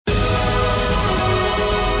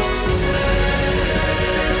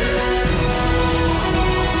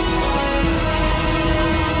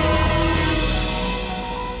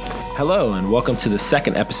Hello, and welcome to the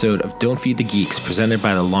second episode of Don't Feed the Geeks, presented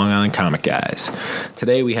by the Long Island Comic Guys.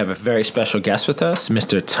 Today we have a very special guest with us,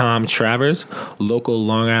 Mr. Tom Travers, local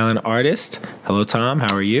Long Island artist. Hello, Tom.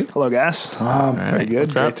 How are you? Hello, guys. Very good.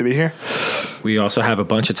 Great to be here. We also have a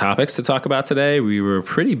bunch of topics to talk about today. We were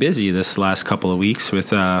pretty busy this last couple of weeks with,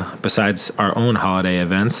 besides our own holiday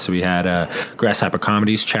events, we had a Grasshopper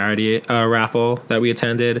Comedies charity raffle that we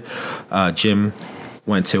attended. Jim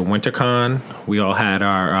went to WinterCon. We all had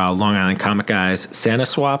our Long Island Comic Guys Santa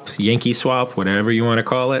swap, Yankee swap, whatever you want to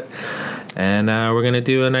call it. And we're going to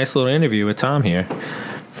do a nice little interview with Tom here.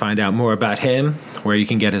 Find out more about him, where you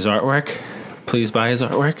can get his artwork. Please buy his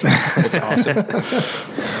artwork. It's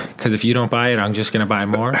awesome. Because if you don't buy it, I'm just going to buy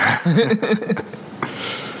more.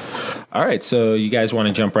 All right, so you guys want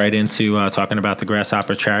to jump right into talking about the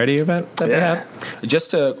Grasshopper charity event that they have?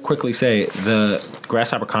 Just to quickly say, the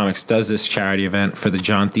Grasshopper Comics does this charity event for the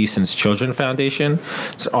John Thiessen's Children Foundation.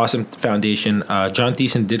 It's an awesome foundation. John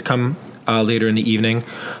Thiessen did come later in the evening.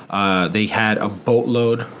 They had a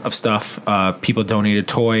boatload of stuff. People donated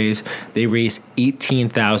toys. They raised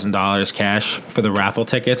 $18,000 cash for the raffle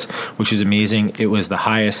tickets, which is amazing. It was the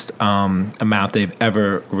highest amount they've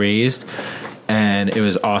ever raised. And it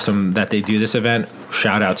was awesome that they do this event.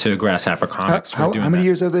 Shout out to Grasshopper Comics for doing that. How many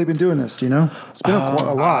years have they been doing this? Do you know? It's been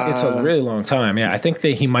a lot. It's a really long time. Yeah, I think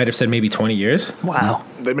he might have said maybe 20 years. Wow.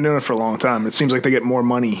 They've been doing it for a long time. It seems like they get more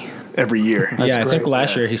money every year. I think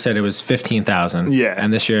last year he said it was $15,000. Yeah,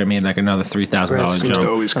 and this year it made like another $3,000 seems to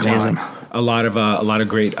always climb. A lot of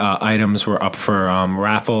great items were up for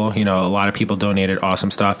raffle. You know, a lot of people donated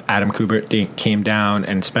awesome stuff. Adam Kubert came down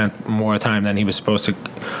and spent more time than he was supposed to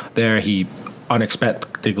there. He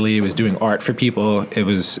unexpectedly was doing art for people. It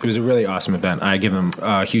was a really awesome event. I give him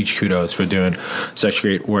huge kudos for doing such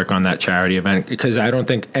great work on that charity event, because I don't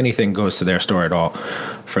think anything goes to their store at all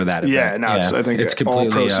for that event. I think it's completely,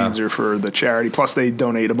 all proceeds are for the charity. Plus they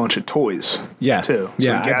donate a bunch of toys. Too. So they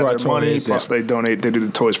gather money. Plus they do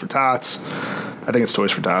the Toys for Tots. I think it's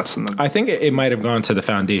Toys for Tots. And I think it might have gone to the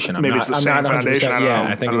foundation. Maybe it's the same foundation.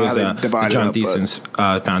 I think it was the John Thiessen's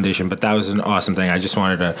foundation. But that was an awesome thing. I just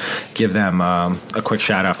wanted to give them a quick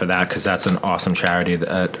shout out for that, because that's an awesome charity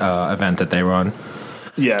event that they run.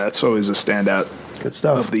 Yeah, that's always a standout. Good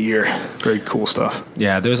stuff of the year. Very cool stuff.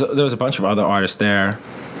 Yeah, there was a bunch of other artists there.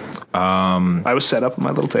 I was set up at my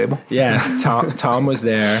little table. Yeah, Tom was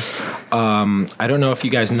there. I don't know if you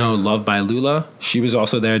guys know Love by Lula. She was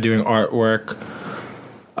also there doing artwork.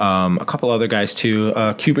 A couple other guys too.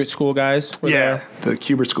 Kubert School guys were there. The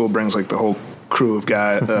Kubert School brings like the whole crew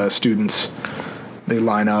of students. They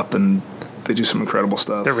line up and they do some incredible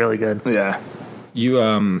stuff. They're really good. Yeah.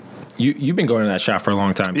 You've been going to that shop for a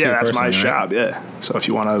long time too. Yeah, that's my shop. Yeah. So if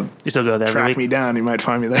you want to still go there track me down, you might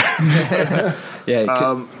find me there.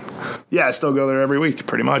 Yeah, I still go there every week,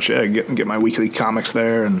 pretty much. Yeah, get my weekly comics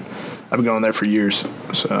there, and I've been going there for years.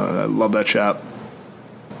 So I love that shop,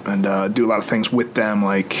 and do a lot of things with them,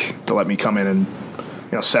 like to let me come in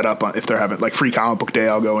and set up if they're having like free comic book day.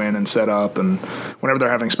 I'll go in and set up, and whenever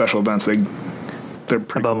they're having special events, they're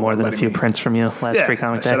pretty about cool more than a few prints from you last free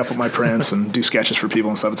comic day. I set up with my prints and do sketches for people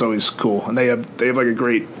and stuff. It's always cool, and they have like a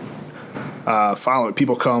great following.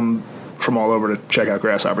 People come from all over to check out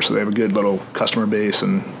Grasshopper, so they have a good little customer base,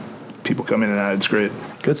 and people come in and out. It's great.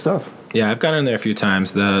 Good stuff. Yeah, I've gone in there a few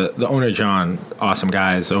times. The owner, John, awesome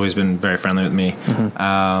guy, has always been very friendly with me.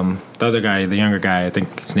 Mm-hmm. The other guy, the younger guy, I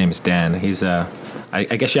think his name is Dan. He's I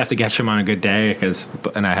guess you have to catch him on a good day,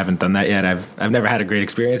 and I haven't done that yet. I've never had a great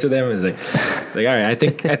experience with him. It's like all right, I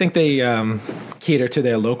think they cater to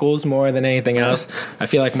their locals more than anything else. I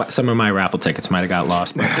feel like some of my raffle tickets might have got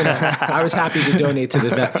lost, but I was happy to donate to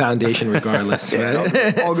the foundation regardless. Yeah, right?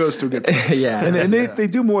 it all goes to a good place. Yeah, and they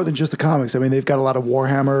do more than just the comics. I mean, they've got a lot of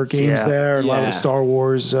Warhammer games there, a lot of the Star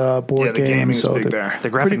Wars board games. The gaming is big there. The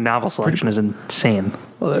graphic novel selection is insane.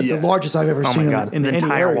 Well, the largest I've ever seen in an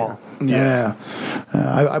entire area. wall. Yeah.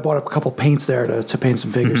 I bought a couple paints there to paint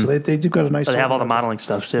some figures. So they do got a nice. They have all the modeling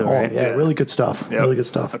stuff too, right? Yeah, really good stuff. Yep. Really good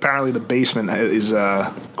stuff. Apparently, the basement is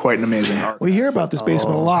quite an amazing art. We hear about this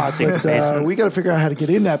basement a lot, but we got to figure out how to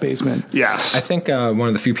get in that basement. Yes, I think one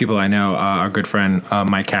of the few people I know, our good friend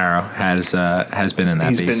Mike Caro, has been in that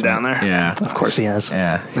basement. He's been down there? Yeah. Of course he has.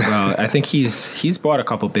 Yeah. Well, I think he's bought a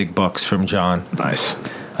couple big books from John. Nice.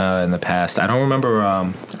 In the past, I don't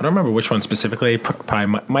remember which one specifically.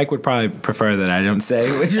 Probably Mike would probably prefer that I don't say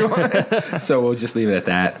which one, so we'll just leave it at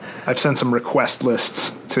that. I've sent some request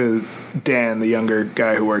lists to Dan, the younger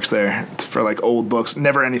guy who works there, for like old books.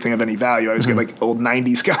 Never anything of any value. I always get like old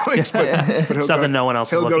 '90s comics, but Something no one else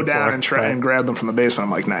is He'll go looking down for. and try and grab them from the basement.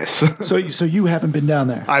 I'm like, nice. So you haven't been down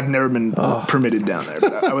there? I've never been permitted down there,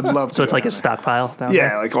 but I would love to. So it's go like a down there. stockpile down Yeah,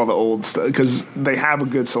 there? like all the old stuff, because they have a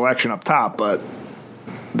good selection up top, but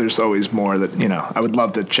there's always more that, I would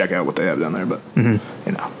love to check out what they have down there, but,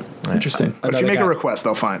 Interesting. But if you make a request,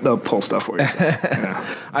 they'll pull stuff for you. So,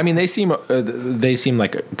 I mean, they seem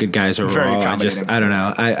like good guys overall. Very I accommodating. don't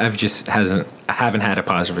know. I haven't had a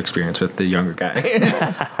positive experience with the younger guy.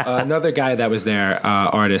 Another guy that was there,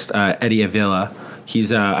 artist Eddie Avila.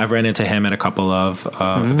 He's I've ran into him at a couple of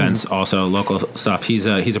events, also local stuff. He's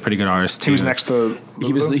a pretty good artist too. he was next to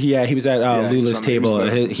Lulu? He was at Lula's somebody table.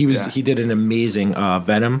 who's there. He did an amazing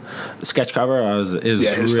Venom sketch cover. It was his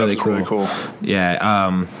stuff really is cool. really cool.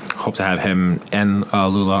 Yeah, hope to have him and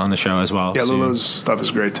Lula on the show as well. Yeah, soon. Lulu's stuff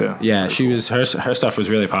is great too. Yeah, her stuff was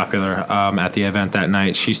really popular at the event that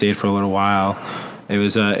night. She stayed for a little while. It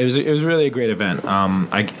was really a great event.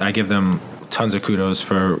 I give them tons of kudos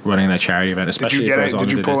for running that charity event, especially for as long as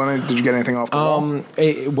they did. Did you get anything off the wall?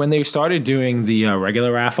 When they started doing the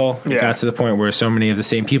regular raffle, it got to the point where so many of the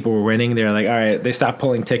same people were winning. They're like, all right, they stopped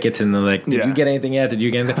pulling tickets and they're like, did you get anything yet? Did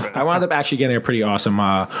you get anything? I wound up actually getting a pretty awesome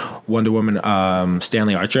Wonder Woman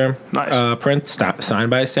Stanley Archer print signed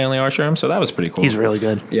by Stanley Archer. So that was pretty cool. He's really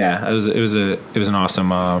good. Yeah, it was an awesome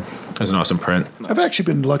print. I've actually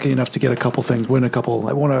been lucky enough to get a couple things, win a couple.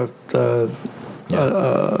 I won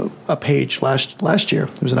a page last year.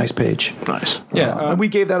 It was a nice page. Nice. Yeah, and we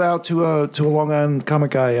gave that out to a Long Island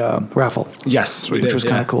comic guy raffle. Yes, we which did, was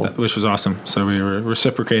kind of cool. Which was awesome. So we were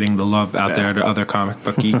reciprocating the love out there to other comic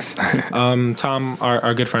book geeks. Tom,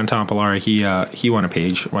 our good friend Tom Pilari, he won a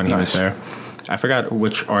page when he was there. I forgot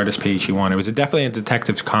which artist page he won. It was definitely a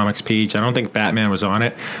Detective Comics page. I don't think Batman was on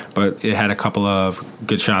it, but it had a couple of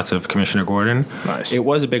good shots of Commissioner Gordon. Nice. It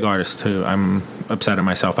was a big artist too. I'm upset at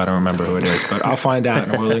myself. I don't remember who it is, but I'll find out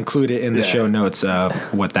and we'll include it in the show notes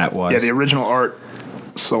what that was. Yeah, the original art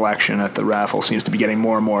selection at the raffle seems to be getting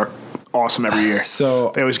more and more awesome every year.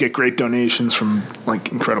 So they always get great donations from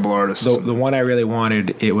like incredible artists. The one I really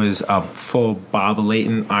wanted, it was a full Bob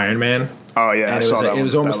Layton Iron Man. Oh yeah, and it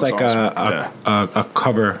was almost like a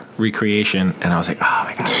cover recreation, and I was like, oh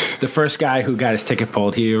my god! The first guy who got his ticket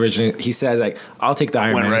pulled, he said like, I'll take the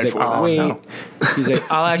Iron Man. Right, He's like, wait, no. He's like,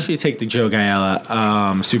 I'll actually take the Joe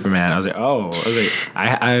Gaella Superman. I was like,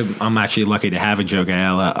 I'm actually lucky to have a Joe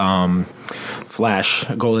Gaella Flash,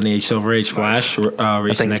 Golden Age, Silver Age Flash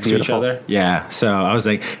racing next to each other. Yeah, so I was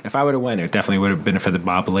like, if I would have won, it definitely would have been for the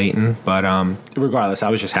Bob Layton. But regardless, I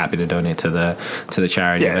was just happy to donate to the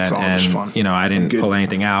charity event. It's always fun. I didn't pull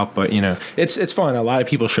anything out, but it's fun. A lot of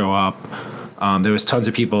people show up. There was tons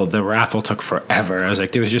of people. The raffle took forever. I was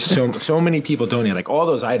like, there was just so many people donating. Like all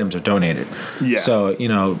those items are donated. Yeah.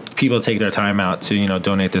 So people take their time out to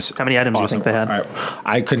donate this. How many items do you think they had?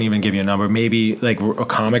 I couldn't even give you a number. Maybe like a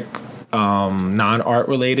comic. Non-art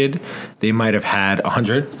related, they might have had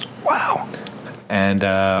 100. Wow. And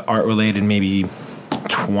art related, maybe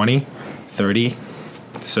 20, 30.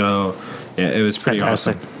 So yeah, it was pretty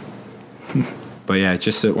fantastic. Awesome. But yeah,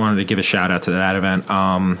 just wanted to give a shout out to that event.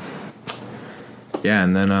 Yeah,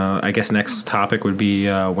 and then I guess next topic would be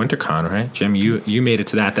WinterCon, right? Jim, you made it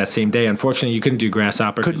to that same day. Unfortunately, you couldn't do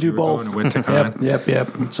Grasshopper. Couldn't do both. Going to WinterCon.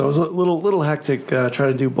 Yep. So it was a little hectic trying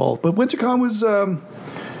to do both. But WinterCon was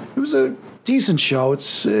it was a decent show.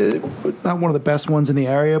 It's not one of the best ones in the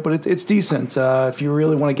area, but it's decent. If you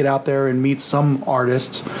really want to get out there and meet some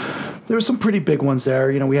artists, there were some pretty big ones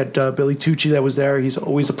there. We had Billy Tucci that was there. He's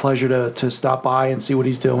always a pleasure to stop by and see what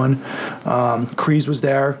he's doing. Kreese was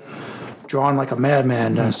there, drawing like a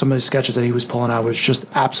madman. Some of the sketches that he was pulling out was just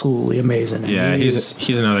absolutely amazing. And yeah,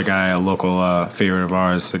 he's another guy, a local favorite of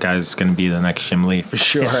ours. The guy's going to be the next Jim Lee for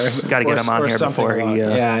sure. Got to get him on here before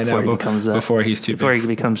he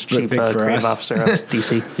becomes chief creative officer of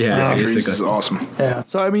DC. Yeah, basically. Is awesome. Yeah.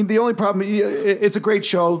 So I mean, the only problem, it's a great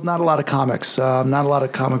show. Not a lot of comics. Not a lot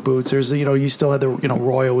of comic booths. There's you still had the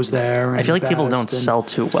Royal was there. I feel like people don't sell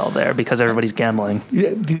too well there because everybody's gambling.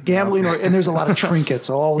 Yeah, gambling, and there's a lot of trinkets.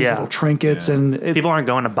 All these little trinkets. And people aren't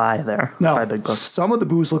going to buy there. No, buy big books. Some of the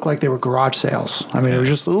booths look like they were garage sales. I mean, it was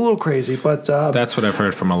just a little crazy, but that's what I've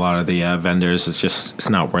heard from a lot of the vendors. It's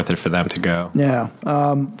not worth it for them to go. Yeah,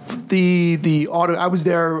 the auto. I was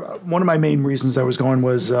there. One of my main reasons I was going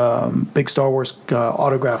was big Star Wars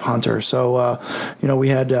autograph hunter. So we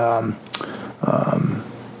had.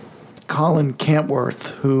 Colin Cantworth,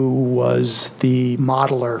 who was the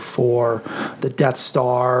modeler for the Death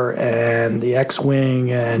Star and the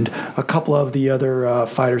X-Wing and a couple of the other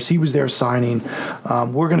fighters. He was there signing.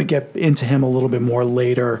 We're going to get into him a little bit more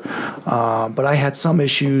later, but I had some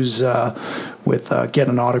issues with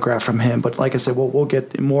getting an autograph from him. But like I said, we'll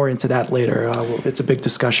get more into that later. It's a big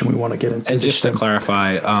discussion we want to get into. And just to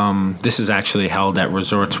clarify, this is actually held at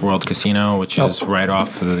Resorts World Casino, which is right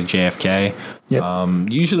off of the JFK. Yep.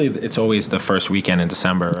 Usually it's always the first weekend in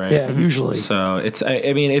December, right? Yeah, usually. So it's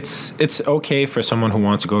okay for someone who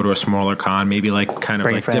wants to go to a smaller con, maybe like kind of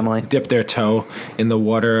Bring like dip their toe in the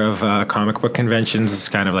water of comic book conventions. It's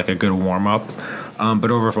kind of like a good warm up. But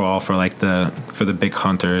overall, for the big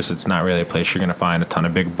hunters, it's not really a place you're going to find a ton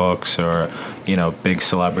of big books or, big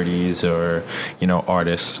celebrities or,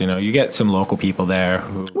 artists. You get some local people there.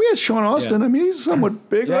 We had Sean Austin. Yeah. I mean, he's somewhat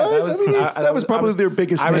big, right? That was probably their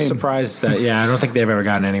biggest name. I was surprised that, I don't think they've ever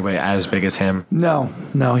gotten anybody as big as him. No,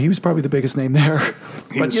 he was probably the biggest name there.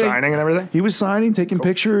 He was signing and everything? He was signing, taking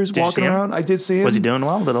pictures, walking around. I did see him. Was he doing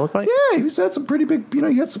well? Did it look like? Yeah, he had some pretty big,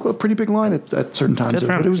 he had a pretty big line at certain times.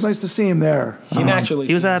 But it was nice to see him there. He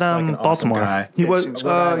was at like Baltimore. Awesome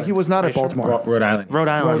he was not at Baltimore. Rhode Island. Rhode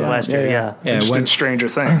Island last year, yeah. He did Stranger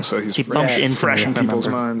Things, so he's fresh in people's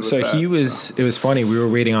mind. So it was funny. We were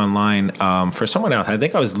waiting online for someone else. I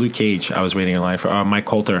think I was Luke Cage. I was waiting in line for Mike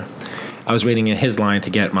Coulter. I was waiting in his line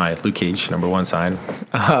to get my Luke Cage #1 sign.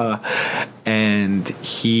 And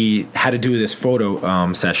he had to do this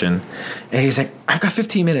photo session. And he's like, I've got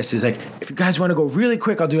 15 minutes. He's like, if you guys want to go really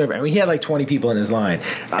quick, I'll do everything. I mean, he had like 20 people in his line.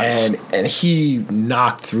 Nice. And he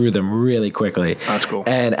knocked through them really quickly. That's cool.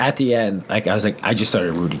 And at the end, I was like, I just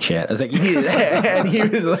started Rudy chant. I was like, and he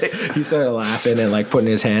was like, he started laughing and like putting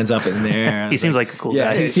his hands up in there. He seems like a cool guy.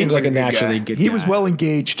 Yeah, he seems like a naturally good guy. He was well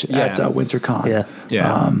engaged at WinterCon. Yeah.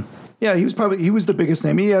 Yeah. Yeah, he was the biggest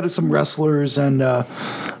name. He had some wrestlers and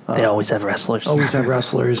they always have wrestlers.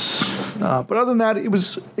 But other than that, it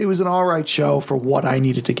was an all right show for what I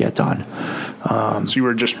needed to get done. So you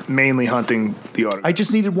were just mainly hunting the autograph. I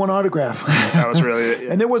just needed one autograph. That was really it.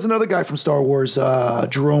 Yeah. And there was another guy from Star Wars,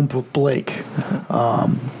 Jerome Blake.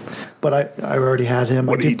 But I already had him.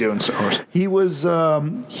 What did he do in Star Wars? He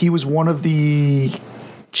was one of the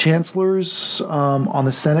chancellors on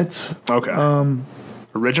the Senate. Okay.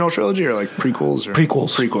 Original trilogy or like prequels? Or?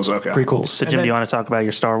 Prequels, okay. Prequels. So, Jim, do you want to talk about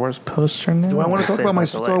your Star Wars poster now? Do I want to talk about my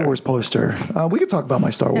Star Wars poster? We could talk about my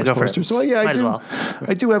Star Wars poster. So,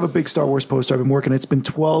 I do have a big Star Wars poster. I've been working. It's been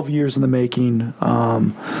 12 years in the making.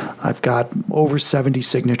 I've got over 70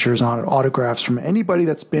 signatures on it, autographs from anybody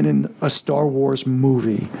that's been in a Star Wars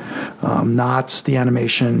movie, not the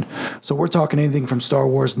animation. So, we're talking anything from Star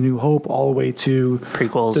Wars New Hope all the way to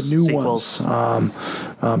prequels, the new sequels.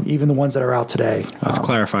 Ones, even the ones that are out today. Let's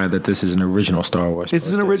clarify that this is an original Star Wars. This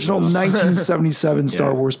is an original 1977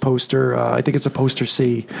 Star Wars poster. I think it's a poster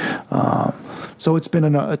C. So it's been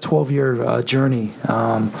a 12-year journey.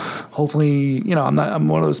 Hopefully, I'm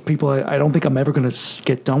one of those people. I don't think I'm ever going to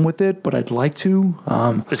get done with it, but I'd like to.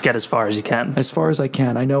 Just get as far as you can. As far as I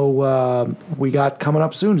can. I know we got coming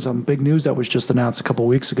up soon. Some big news that was just announced a couple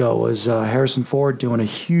weeks ago was Harrison Ford doing a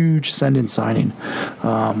huge send-in signing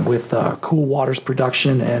with Cool Waters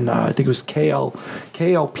Production and I think it was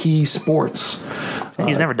KLP Sports.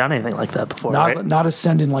 He's never done anything like that before, right? Not a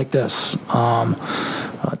send-in like this.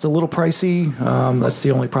 It's a little pricey. That's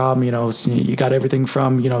the only problem. You got everything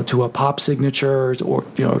from to a pop signature or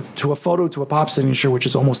to a photo to a pop signature, which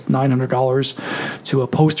is almost $900, to a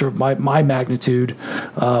poster of my magnitude,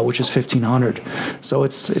 which is $1,500. So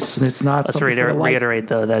it's not. Let's reiterate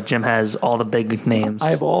though that Jim has all the big names. I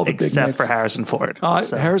have all the big names except for Harrison Ford.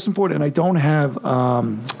 Harrison Ford, and I don't have.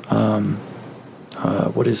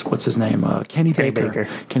 What's his name? Kenny Baker.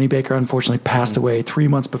 Kenny Baker unfortunately passed away 3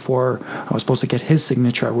 months before I was supposed to get his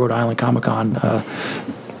signature at Rhode Island Comic Con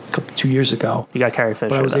 2 years ago. You got Carrie Fisher.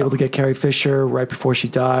 But I was able to get Carrie Fisher right before she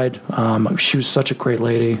died. She was such a great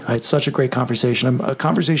lady. I had such a great conversation. A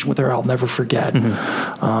conversation with her I'll never forget.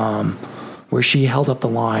 Where she held up the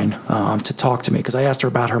line to talk to me because I asked her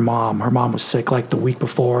about her mom. Her mom was sick like the week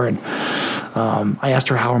before, and I asked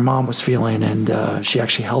her how her mom was feeling, and she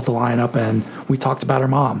actually held the line up, and we talked about her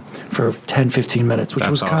mom for 10, 15 minutes, which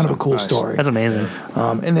was kind of a cool story. That's amazing.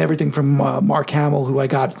 And everything from Mark Hamill, who I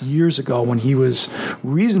got years ago when he was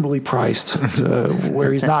reasonably priced to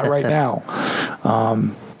where he's not right now.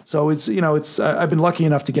 So it's I've been lucky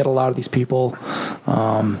enough to get a lot of these people.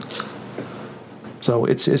 So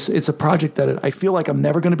it's a project that I feel like I'm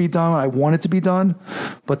never going to be done. I want it to be done,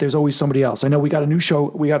 but there's always somebody else. I know we got a new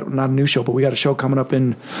show. We got a show coming up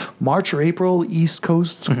in March or April, East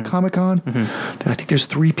Coast Comic Con. I think there's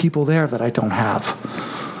 3 people there that I don't have.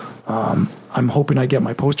 I'm hoping I get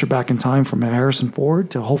my poster back in time from Harrison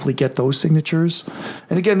Ford to hopefully get those signatures.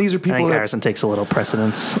 And again, these are I people think that Harrison takes a little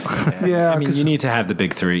precedence. yeah, I mean, you need to have the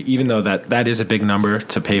big three, even though that is a big number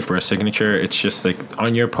to pay for a signature. It's just like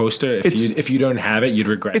on your poster, if you don't have it, you'd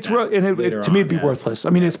regret it's that. and to me it'd be yeah. worthless. I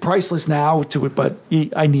mean, it's priceless now to it, but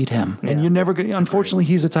I need him, and you're never going. Unfortunately,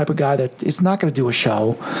 he's the type of guy that it's not going to do a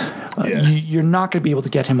show. You're not going to be able to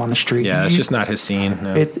get him on the street. Yeah, it's just not his scene.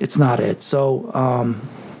 No. It's not it. So I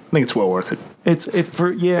think it's well worth it. it's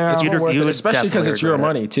Well worth it, especially because it's your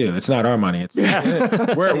money too. It's not our money. It's,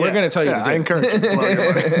 we're going to tell you. Yeah, to do I it. encourage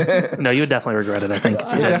it. No, you would definitely regret it, I think.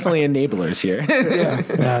 We're definitely enablers here.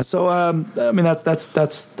 yeah. So I mean that's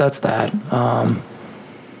that.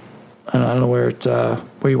 I don't know where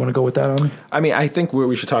you want to go with that on. I mean, I think what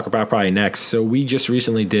we should talk about probably next. So we just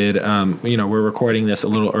recently did, we're recording this a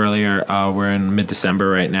little earlier. We're in mid-December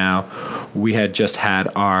right now. We had just had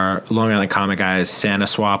our Long Island Comic Guys Santa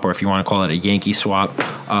swap, or if you want to call it a Yankee swap.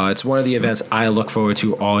 It's one of the events I look forward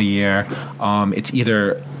to all year. It's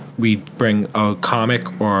either we bring a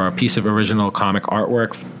comic or a piece of original comic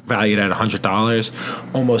artwork valued at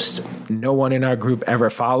 $100. Almost no one in our group ever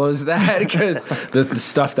follows that because the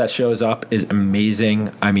stuff that shows up is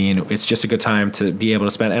amazing. I mean, it's just a good time to be able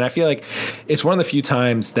to spend. And I feel like it's one of the few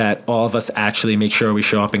times that all of us actually make sure we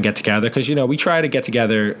show up and get together because, we try to get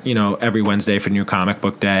together, every Wednesday for New Comic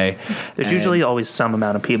Book Day. There's usually always some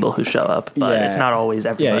amount of people who show up, but it's not always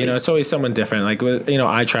everybody. Yeah, it's always someone different. Like,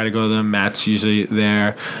 I try to go to them. Matt's usually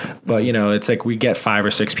there. But, it's like we get 5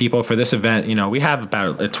 or 6 people for this event. We have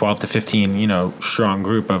about a 12 to 15, strong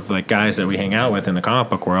group of like guys that we hang out with in the comic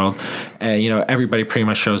book world. And, everybody pretty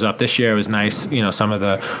much shows up. This year it was nice. Some of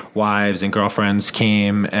the wives and girlfriends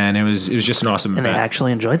came and it was just an awesome and event. They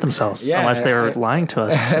actually enjoyed themselves. Yeah, unless they were lying to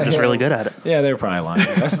us. They're just really good at it. Yeah, they were probably lying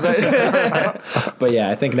to us. But yeah,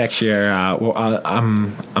 I think next year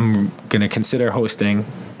I'm going to consider hosting.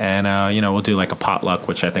 And, we'll do like a potluck,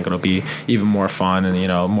 which I think it'll be even more fun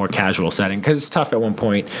and, more casual setting. Because it's tough at one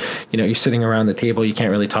point. You're sitting around the table. You can't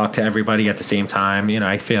really talk to everybody at the same time.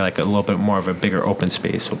 I feel like a little bit more of a bigger open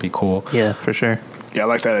space will be cool. Yeah, for sure. Yeah, I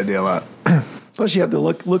like that idea a lot. Plus, you have the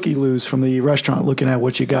looky-loos from the restaurant looking at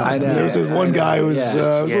what you got. I know. There was one guy who was,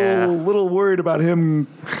 I was a little worried about him.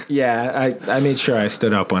 Yeah, I made sure I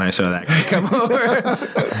stood up when I saw that guy come over.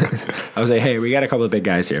 I was like, hey, we got a couple of big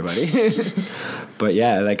guys here, buddy. But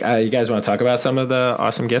yeah, like you guys want to talk about some of the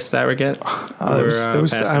awesome gifts that we get?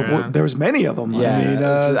 There was many of them.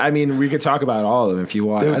 Yeah, I mean, we could talk about all of them if you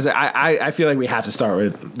want. I feel like we have to start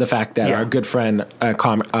with the fact that our good friend,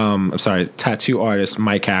 tattoo artist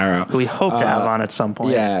Mike Caro, who we hope to have on at some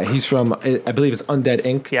point. Yeah, he's from I believe it's Undead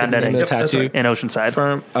Ink. Yeah, Undead Ink. The tattoo in Oceanside.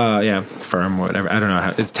 Firm, whatever. I don't know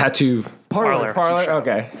how it's tattoo. Parlor.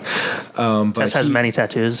 Okay. But Tess has many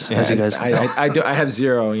tattoos, as you guys can tell. I have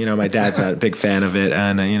zero. My dad's not a big fan of it,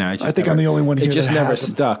 and I think I'm the only one here. It just that never has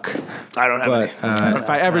them. stuck. I don't have But if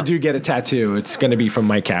I ever do get a tattoo, it's going to be from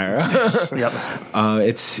Mike Caro.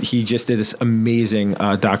 Yep. He just did this amazing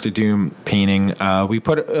Dr. Doom painting. We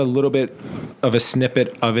put a little bit of a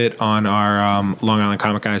snippet of it on our Long Island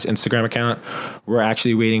Comic Guys Instagram account. We're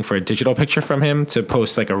actually waiting for a digital picture from him to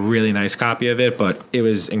post like a really nice copy of it, but it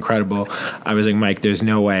was incredible. I was like, Mike, there's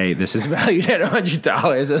no way this is valued at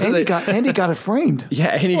 $100. And he got it framed. Yeah,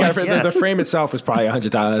 and he got it. The frame itself was probably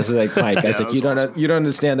 $100. I was like, Mike, I was like, you don't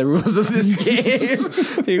understand the rules of this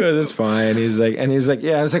game. He goes, it's fine. He's like,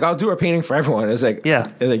 yeah. I was like, I'll do a painting for everyone. I was like,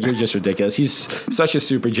 yeah. Like, you're just ridiculous. He's such a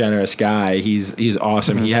super generous guy. He's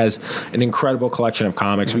awesome. Mm-hmm. He has an incredible collection of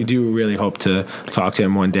comics. Mm-hmm. We do really hope to talk to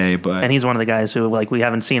him one day. And he's one of the guys who we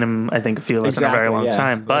haven't seen him. I think a few of us in a very long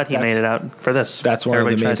time. But he made it out for this. That's one of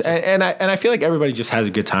the main. And I feel like everybody just has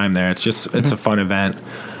a good time there. It's a fun event.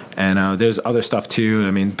 And there's other stuff too.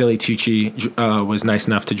 I mean, Billy Tucci was nice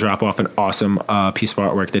enough to drop off an awesome piece of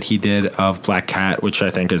artwork that he did of Black Cat, which I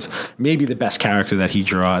think is maybe the best character that he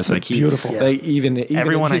draws. Like beautiful. Like even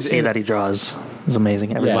everyone I see that he draws is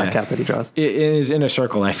amazing. Every Black Cat that he draws. In his inner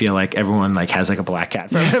circle, I feel like everyone has like a Black Cat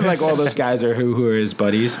for him. Like all those guys are who are his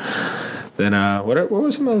buddies. Then what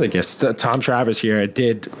were some other gifts? Tom Travers here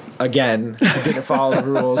didn't follow the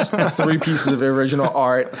rules. 3 pieces of original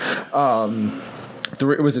art.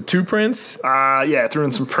 Was it 2 prints? Yeah, threw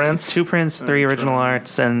in some prints. 2 prints, 3 original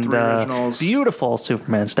arts, and 3 originals. Beautiful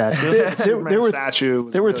Superman statue.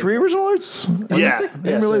 There were 3 original arts? Yeah. I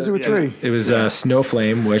didn't realize there were 3. It was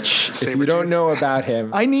Snowflame, which if you don't know about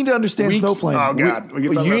him... I need to understand Snowflame. Oh, God.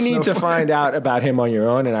 You need to find out about him on your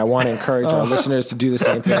own, and I want to encourage our listeners to do the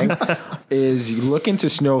same thing, is you look into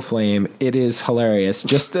Snowflame. It is hilarious.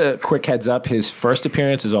 Just a quick heads up, his first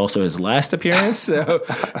appearance is also his last appearance, so,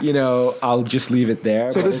 I'll just leave it it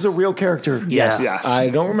there. So this is a real character. Yes. Yes. I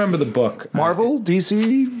don't remember the book. Marvel,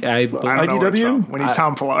 DC, I don't know where it's IDW? from. We need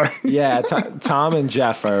Tom Pilar. Yeah, Tom and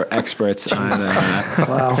Jeff are experts on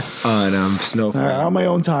Wow. Snowflake. On my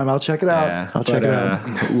own time, I'll check it out. Yeah, I'll check it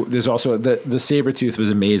out. There's also the Sabretooth was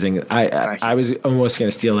amazing. I was almost going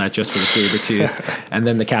to steal that just for the Sabretooth. And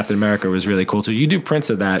then the Captain America was really cool too. You do prints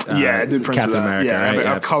of that. I did prints Captain of that. America, Yeah, right? I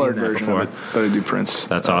have a colored version before. of it, but I do prints.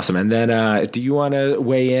 That's awesome. And then do you want to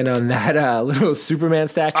weigh in on that little Superman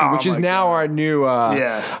statue, which is now our new,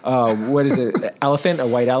 what is it, elephant, a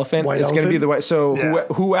white elephant? It's going to be the white. So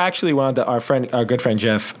who actually wound up, our good friend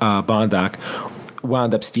Jeff Bondock,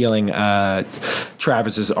 wound up stealing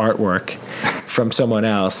Travis's artwork from someone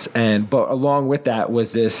else, but along with that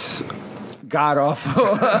was this god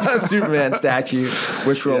awful Superman statue,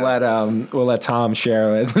 which we'll let Tom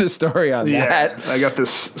share the story on that. I got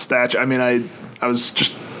this statue. I mean, I was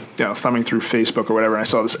just thumbing through Facebook or whatever, and I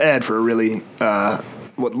saw this ad for a really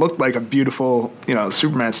what looked like a beautiful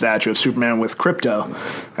Superman statue of Superman with Krypto,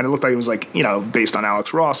 and it looked like it was like based on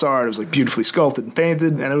Alex Ross art. It was like beautifully sculpted and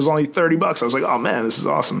painted, and it was only $30. I was like, oh man, this is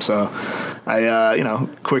awesome. So I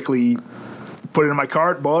quickly put it in my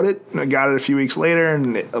cart, bought it, and I got it a few weeks later,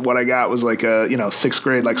 and what I got was like a 6th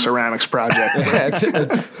grade like ceramics project.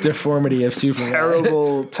 Deformity of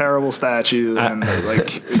Superman. Terrible statue, and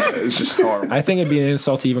like it's just horrible. I think it'd be an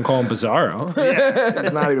insult to even call him Bizarro.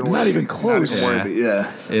 It's not even close. Not even worthy.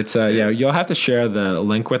 Yeah, it's you'll have to share the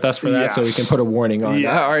link with us for that, so we can put a warning on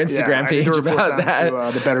our Instagram page about that.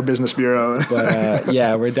 To, the Better Business Bureau. But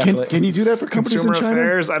we're definitely. Can you do that for companies Consumer in China?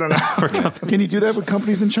 Affairs? I don't know. Can you do that with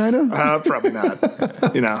companies in China? Probably not.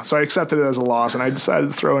 So I accepted it as a loss, and I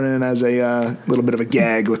decided to throw it in as a little bit of a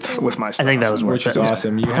gag with my stuff. I think that was worth which it. is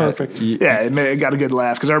awesome. Perfect. It got a good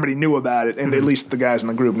laugh because everybody knew about it, and at least the guys in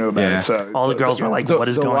the group knew about it. So all the girls were like, "What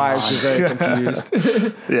is going on?" The wives were very confused.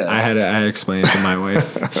 I had to explain it to my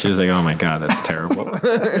wife. She was like, "Oh my god, that's terrible."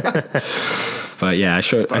 But I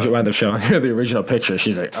wound up showing her the original picture.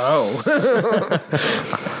 She's like, "Oh."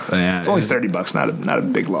 It's only $30, not a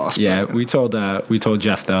big loss. Yeah, we told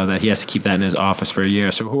Jeff though that he has to keep that in his office for a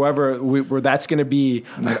year. So that's going to be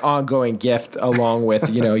an ongoing gift along with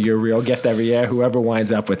your real gift every year. Whoever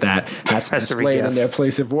winds up with that has to display it in their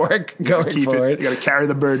place of work going forward. You got to carry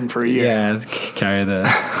the burden for a year. Yeah, carry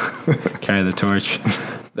the torch.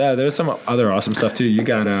 There's some other awesome stuff too. You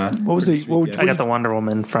got what was it? I got the Wonder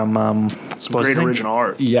Woman from great original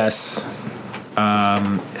art. Yes,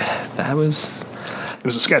 that was. It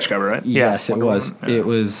was a sketch cover, right? Yes, it was. Yeah. It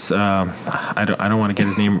was. I don't want to get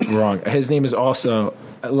his name wrong. His name is also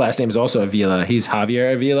last name is also Avila. He's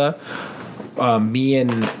Javier Avila. Me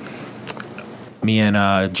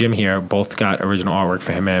and Jim here both got original artwork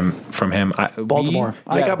from him. Baltimore.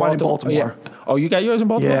 I got mine in Baltimore. Yeah. Oh, you got yours in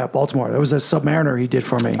Baltimore? Yeah, Baltimore. That was a Submariner he did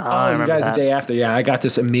for me. You guys the day after. Yeah, I got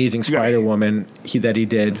this amazing Spider-Woman that he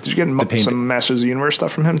did. Did you get some Masters of the Universe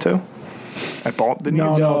stuff from him too?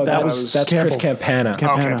 No, that's Chris Campana.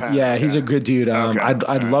 Campana. Yeah, he's a good dude.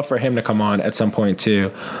 I'd love for him to come on at some point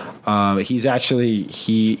too. He's actually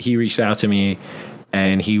he reached out to me.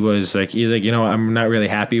 And he's like, I'm not really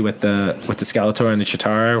happy with the Skeletor and the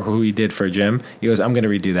Chitara, who he did for Jim. He goes, I'm going to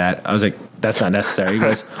redo that. I was like, that's not necessary. He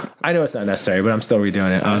goes, I know it's not necessary, but I'm still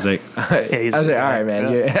redoing it. I was like, all right,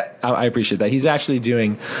 man. Yeah. I appreciate that. He's actually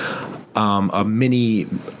doing a mini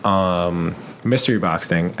mystery box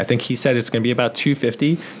thing. I think he said it's going to be about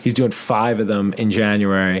 $250. He's doing 5 of them in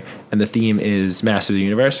January, and the theme is Master of the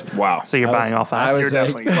Universe. Wow! So you're buying all 5?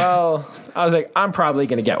 I was like, I'm probably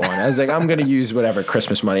going to get one. I was like, I'm going to use whatever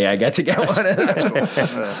Christmas money I get to get one. That's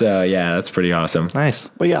cool. So yeah, that's pretty awesome. Nice.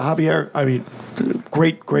 But yeah, Javier, I mean,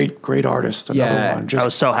 great artist. Another one. I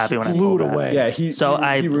was so happy when I blew it away. Yeah, he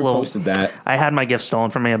reposted that. I had my gift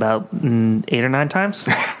stolen from me about 8 or 9 times.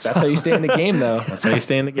 That's how you stay in the game, though. That's how you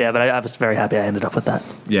stay in the game. Yeah, but I was very happy I ended up with that.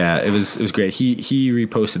 Yeah, it was great. He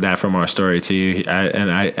reposted that from our story too, and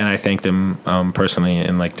I thanked him personally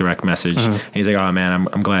in like direct message. Mm-hmm. He's like, "Oh man,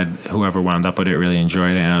 I'm glad whoever wound up with it really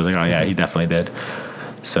enjoyed it." And I was like, "Oh yeah, he definitely did."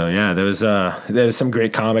 So yeah, there was some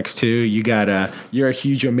great comics too. You're a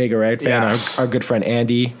huge Omega Red fan. Yes. Our good friend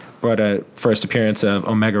Andy brought a first appearance of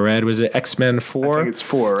Omega Red. Was it X-Men 4? I think it's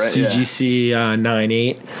 4, right? CGC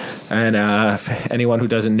 9/8. And anyone who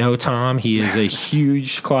doesn't know Tom, he is a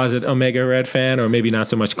huge closet Omega Red fan, or maybe not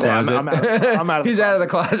so much closet. Yeah, I'm out of He's out of the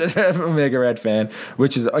closet Omega Red fan,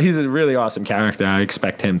 he's a really awesome character. I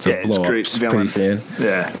expect him to blow up pretty soon.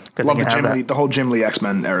 Yeah. Love the whole Jim Lee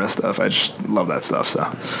X-Men era stuff. I just love that stuff. So.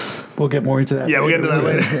 We'll get more into that. Yeah, we'll get into that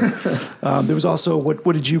later. There was also what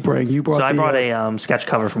did you bring? You brought. So I brought a sketch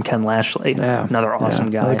cover from Ken Lashley. Yeah, another awesome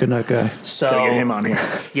guy. Another good nut guy. So gotta get him on here.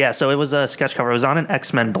 Yeah, so it was a sketch cover. It was on an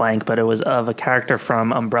X-Men blank, but it was of a character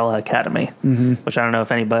from Umbrella Academy, which I don't know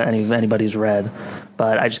if anybody's read,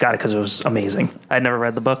 but I just got it because it was amazing. I'd never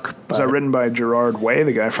read the book. Was that written by Gerard Way,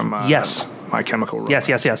 the guy from Yes. My Chemical Romance?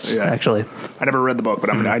 Yes. Yeah. Actually, I never read the book, but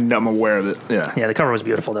I'm aware of it. Yeah. yeah, the cover was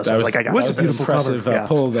beautiful though. So I was like, I got was this. a beautiful impressive cover. Yeah.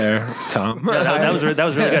 pull there, Tom. That was really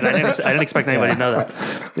good. I didn't expect anybody to know that.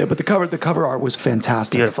 Yeah, but the cover art was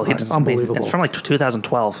fantastic. Beautiful. It's unbelievable. It's from like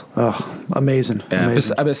 2012. Oh, amazing. Yeah,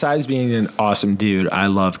 Amazing. besides being an awesome dude, I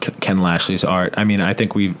love Ken Lashley's art. I mean, I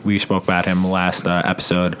think we spoke about him last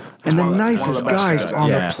episode. And the one of the nicest best guys guys. on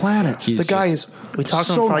Yeah. the planet. He's The guy just- is We talked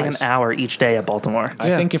to so him for like nice. an hour each day at Baltimore. I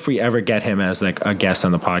Yeah. think if we ever get him as like a guest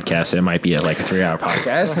on the podcast, it might be like a 3-hour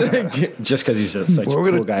podcast, just because he's just such Well, a we're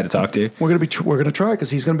cool gonna- guy to talk to. We're gonna try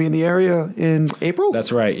because he's gonna be in the area in April.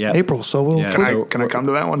 That's right. Yeah. April. So we'll. Yeah. Can I come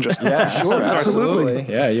to that one? Just Yeah, Sure, absolutely.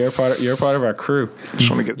 Yeah, you're part of our crew.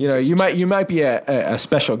 Just want to get. You know, you might be a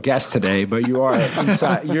special guest today, but you are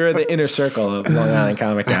inside. You're the inner circle of Long Island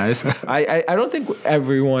comic guys. I don't think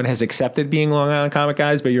everyone has accepted being Long Island comic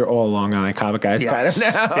guys, but you're all Long Island comic guys kind of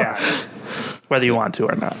now. Yeah. Whether you want to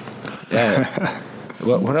or not. Yeah.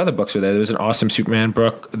 What other books were there? There was an awesome Superman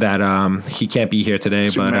book that he can't be here today,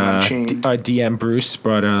 Superman but Unchained. DM Bruce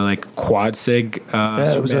brought a like quad sig. Yeah,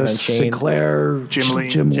 it was Superman a Sinclair, Jim Lee.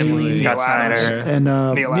 Jim Lee, Scott Neil Adams. Snyder. and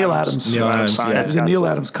Neil Adams. Neil Adams, signed yeah. It was a Neil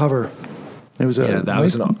Adams cover. It was a Yeah, that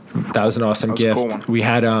was an awesome was a cool gift. one. We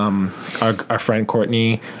had our friend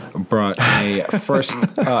Courtney brought a first a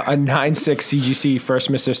 9/6 CGC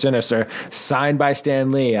first Mr. Sinister signed by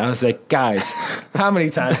Stan Lee. I was like, guys, how many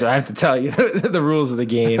times do I have to tell you the rules of the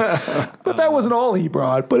game? But that wasn't all he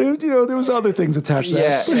brought. But it, there was other things attached to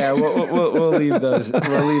that. Yeah, we'll leave those.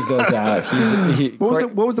 We'll leave those out.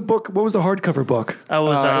 What was the book? What was the hardcover book? Oh, it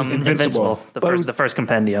was Invincible. The first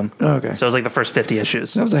compendium. Okay. So it was like the first 50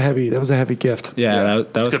 issues. That was a heavy gift. Yeah, that was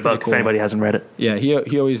It's a good pretty book cool. if anybody hasn't read it. Yeah,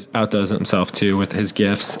 he always outdoes himself too with his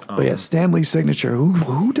gifts. But yeah, Stanley's signature.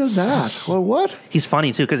 Who does that? Well, what? He's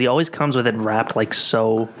funny too because he always comes with it wrapped like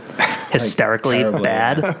so hysterically terribly,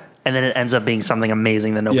 bad. And then it ends up being something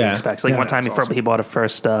amazing that nobody Yeah. expects. Like Yeah, one time that's awesome. he bought a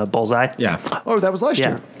first Bullseye. Yeah, Oh, that was last Yeah.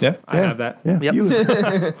 year. yeah, I have that. Yeah. Yep.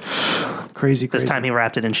 You- crazy. This time he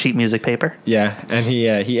wrapped it in sheet music paper. Yeah, and he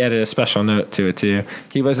added a special note to it too.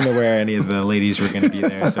 He wasn't aware any of the ladies were going to be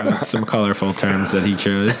there, so it was some colorful terms that he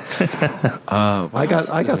chose. I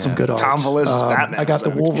got some good art. Tom Velez's Batman I got was the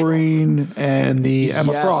that Wolverine and the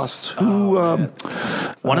Emma Yes. Frost. Who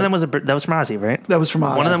One of them was that was from Ozzy, right? that was from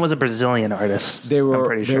Oz. One of them was a Brazilian artist. They were I'm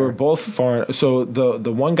pretty they sure. were both foreign. So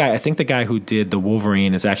the one guy, I think the guy who did the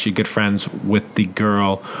Wolverine is actually good friends with the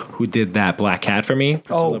girl who did that Black Cat for me.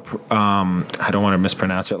 Priscilla, I don't want to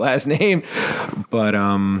mispronounce her last name, but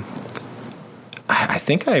I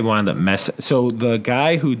think I wound up messing. So the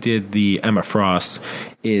guy who did the Emma Frost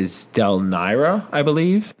is Del Naira, I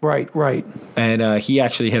believe, Right. and he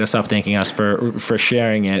actually hit us up thanking us for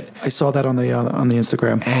sharing it. I saw that on the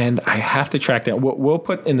Instagram. And I have to track that. We'll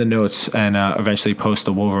put in the notes and eventually post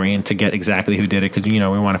the Wolverine to get exactly who did it because we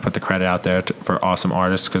want to put the credit out there for awesome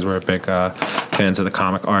artists because we're big fans of the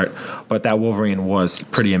comic art. But that Wolverine was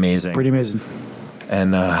pretty amazing. Pretty amazing.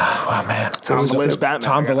 And oh man, Tom Velez Batman.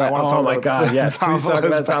 Tom I wanna Velez. talk Oh my about God! Yes, Tom please talk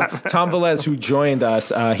Velez about Tom Velez, who joined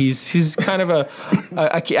us. He's kind of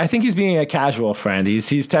I think he's being a casual friend.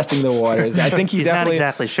 He's testing the waters. I think He's not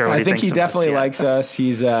exactly sure what I he think thinks he of us definitely yet. likes us.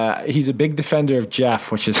 He's a big defender of Jeff,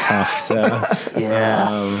 which is tough. So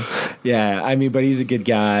Yeah. yeah, I mean, but he's a good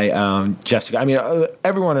guy. Jeff's. I mean,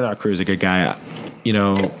 everyone in our crew is a good guy.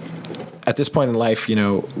 At this point in life,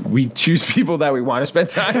 we choose people that we want to spend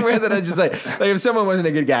time with. And I just like if someone wasn't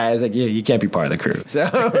a good guy, I was like, yeah, you can't be part of the crew. So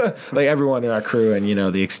like everyone in our crew and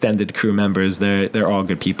the extended crew members, they're all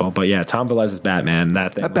good people. But yeah, Tom Velez's Batman,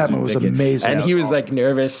 that Batman was ridiculous. amazing. And That he was was like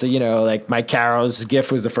nervous. Like Mike Carroll's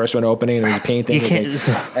GIF was the first one opening. And there was a painting. You can't-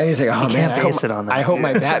 and he's like, oh man, can't I hope- base it on that. I hope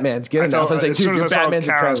my Batman's good I enough. I was like, as soon dude, as your I saw Batman's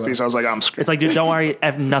Carol's incredible. piece, I was like, I'm screwed. It's like, dude, don't worry.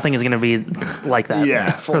 Nothing is going to be like that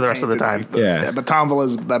Yeah, for the rest of the time. Yeah. But Tom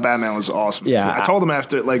Velez, that Batman was awesome. Yeah. I told him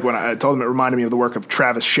after, like, when I told him it reminded me of the work of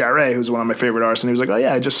Travis Charest, who's one of my favorite artists, and he was like, "Oh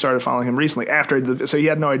yeah, I just started following him recently." So he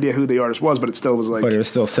had no idea who the artist was, but it still was like, But it was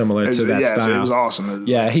still similar to that yeah, style. so it was awesome.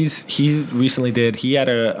 Yeah, he recently he had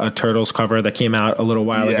a Turtles cover that came out a little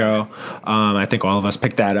while Yeah. ago. I think all of us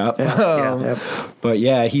picked that up. Yep. But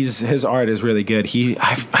yeah, his art is really good. He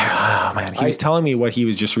was telling me what he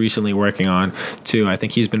was just recently working on too. I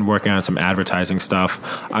think he's been working on some advertising stuff.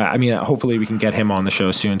 I mean, hopefully we can get him on the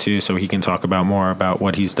show soon too, so he can talk about more about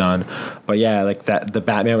what he's done. But yeah, like that, the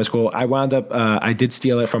Batman was cool. I wound up, I did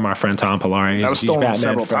steal it from our friend Tom Polari. That was stolen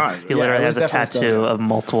several times. He literally has a tattoo of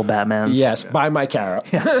multiple Batmans. Yes, by Mike Caro.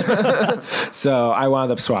 Yes. So I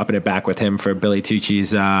wound up swapping it back with him for Billy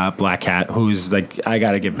Tucci's Black Cat, who's like, I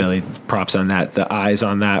got to give Billy props on that. The eyes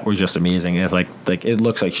on that were just amazing. It's like it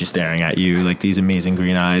looks like she's staring at you, like these amazing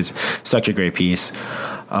green eyes. Such a great piece.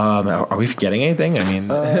 Are we forgetting anything? I mean,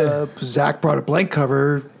 Zach brought a blank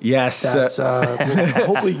cover. Yes. That's,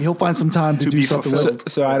 hopefully he'll find some time to do something with it.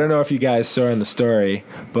 So I don't know if you guys saw in the story,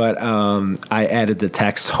 but I added the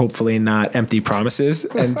text, hopefully not empty promises,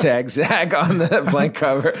 and tagged Zach on the blank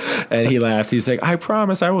cover. And he laughed. He's like, I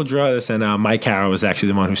promise I will draw this. And Mike Caro was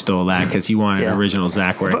actually the one who stole that because he wanted original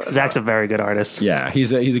Zach work. Zach's a very good artist. Yeah,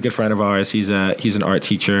 he's a good friend of ours. He's an art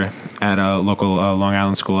teacher at a local Long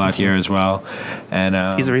Island school out here as well. And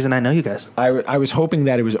he's the reason I know you guys. I was hoping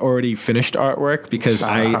that it was already finished artwork because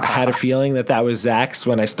I had a feeling that was Zach's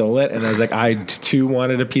when I stole it, and I was like, I too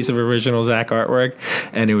wanted a piece of original Zach artwork,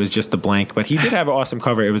 and it was just a blank. But he did have an awesome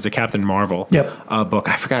cover. It was a Captain Marvel book.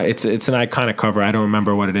 I forgot. It's an iconic cover. I don't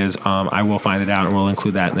remember what it is. I will find it out, and we'll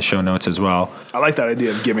include that in the show notes as well. I like that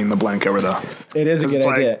idea of giving the blank cover though. It is a good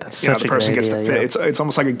idea. The person gets to pay. It's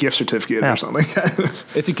almost like a gift certificate or something.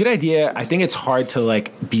 It's a good idea. I think it's hard to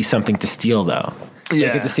like be something to steal though. Yeah.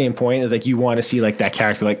 Like at the same point, it's like you want to see like that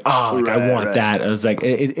character, like I want that. I was like,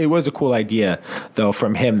 it was a cool idea though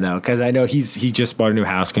from him though, because I know he just bought a new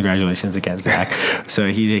house. Congratulations again, Zach. So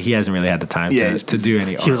he hasn't really had the time to do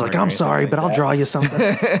any. He was like, I'm sorry, but I'll draw you something.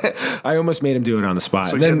 I almost made him do it on the spot.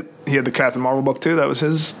 So and then he had the Captain Marvel book too. That was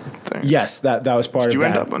his thing. Yes, that was part of that. Did you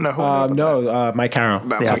end up? No, Mike Caro.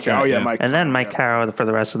 Mike. And then Mike Caro for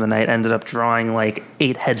the rest of the night ended up drawing like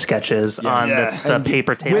 8 head sketches on the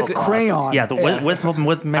paper table with crayon. Yeah,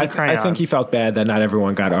 with many crayons. I think he felt bad that not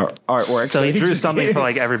everyone got artwork. So he drew something for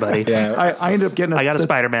like everybody. Yeah. I ended up getting. I got a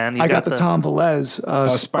Spider-Man. I got the Tom Velez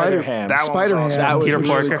Spider-Ham. Spider-Ham. That was Peter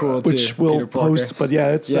really Parker, cool too. Which we'll post. But yeah,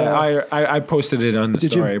 it's. I posted it on the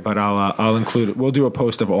story, but I'll include it. We'll do a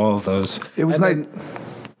post of all of those. It was nice.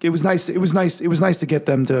 It was nice. It was nice to get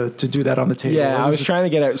them to do that on the table. Yeah, I was trying to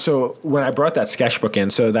get it. So when I brought that sketchbook in,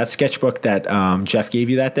 so that sketchbook that Jeff gave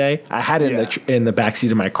you that day, I had it in the backseat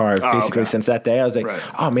of my car basically since that day. I was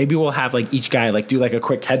like, maybe we'll have like each guy like do like a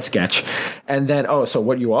quick head sketch, and then so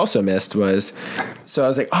what you also missed was, so I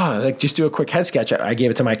was like, just do a quick head sketch. I gave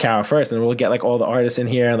it to Mike Caro first, and we'll get like all the artists in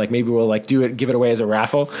here, and like maybe we'll like give it away as a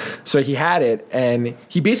raffle. So he had it, and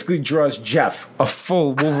he basically draws Jeff a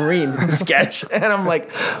full Wolverine sketch, and I'm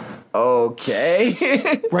like,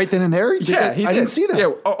 okay. Right then and there? I didn't see that. Yeah,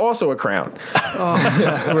 also a crown.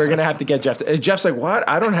 We're going to have to get Jeff. Jeff's like, what?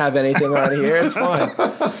 I don't have anything on here. It's fine.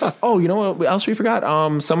 Oh, you know what else we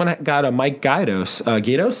forgot? Someone got a Mike Gaidos.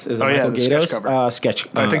 Gaidos? Is it Michael Gaidos? Sketch.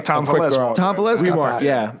 I think Tom Velez. Tom Velez got that.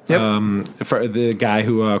 Yeah. Yep. For the guy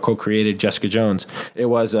who co-created Jessica Jones. It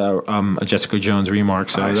was a Jessica Jones remark,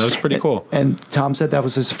 so that was pretty cool. And Tom said that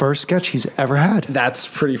was his first sketch he's ever had. That's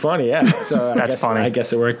pretty funny, yeah. So That's funny. I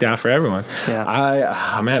guess it worked out for everyone. Yeah.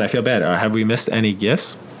 I feel bad. Have we missed any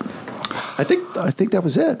gifts? I think that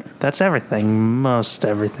was it. That's everything. Most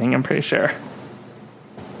everything, I'm pretty sure.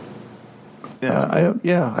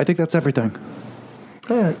 I think that's everything.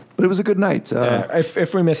 All right. But it was a good night.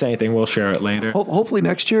 If we miss anything, we'll share it later. Hopefully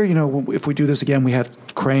next year, if we do this again, we have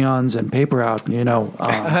crayons and paper out. Maybe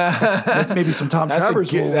some Tom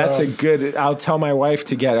Travers. That's a good. I'll tell my wife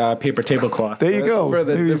to get a paper tablecloth. There you go. For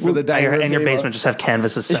the dining room in your table. basement, just have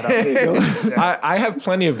canvases set up. I have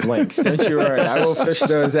plenty of blanks. Don't you worry. I will fish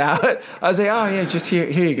those out. I was like, just here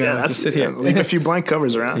you go. Yeah, just sit here. Leave a few blank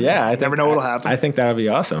covers around. Yeah, I never know what'll happen. I think that would be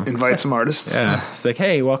awesome. Invite some artists. Yeah, it's like,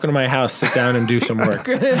 hey, welcome to my house. Sit down and do some work.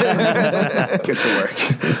 Get to work.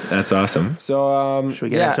 That's awesome. So, should we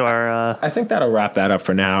get into our? I think that'll wrap that up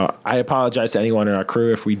for now. I apologize to anyone in our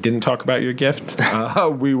crew if we didn't talk about your gift.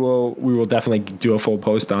 We will definitely do a full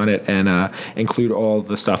post on it and include all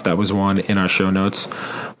the stuff that was won in our show notes.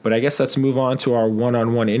 But I guess let's move on to our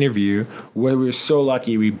one-on-one interview, where we were so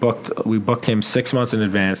lucky we booked him 6 months in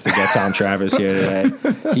advance to get Tom Travers here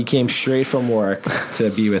today. He came straight from work to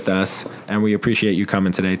be with us, and we appreciate you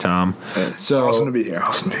coming today, Tom. It's awesome to be here.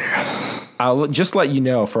 I'll just let you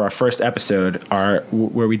know for our first episode,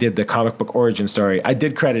 where we did the comic book origin story, I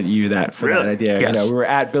did credit you that idea. Yes. We were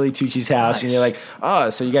at Billy Tucci's house, and you're like,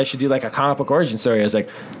 so you guys should do like a comic book origin story. I was like,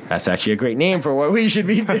 that's actually a great name for what we should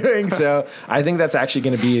be doing. So I think that's actually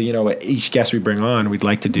going to be, what each guest we bring on, we'd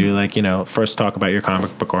like to do, first talk about your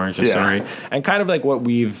comic book origin story. And kind of like what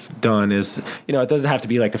we've done is, it doesn't have to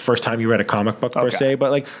be like the first time you read a comic book per se, but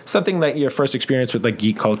like something like your first experience with like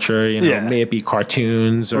geek culture, may it be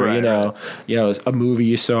cartoons or, a movie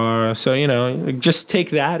you saw. So just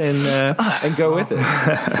take that and go with it.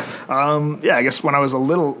 Yeah, I guess when I was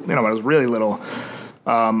when I was really little,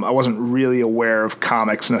 I wasn't really aware of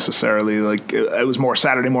comics necessarily. Like it was more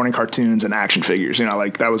Saturday morning cartoons and action figures.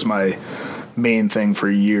 Like that was my main thing for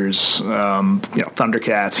years.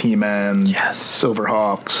 Thundercats, He-Man,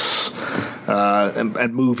 Silverhawks,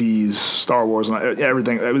 and movies, Star Wars, and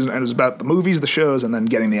everything. It was about the movies, the shows, and then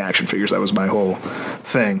getting the action figures. That was my whole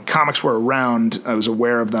thing. Comics were around. I was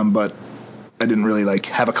aware of them, but I didn't really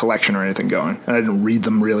have a collection or anything going, and I didn't read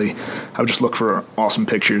them really. I would just look for awesome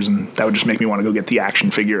pictures, and that would just make me want to go get the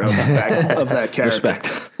action figure of that character. Respect.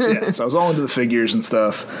 So I was all into the figures and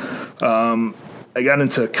stuff. I got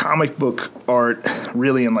into comic book art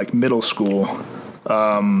really in middle school.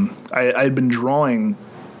 I had been drawing,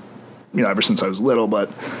 ever since I was little,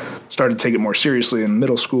 but started to take it more seriously in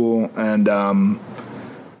middle school, and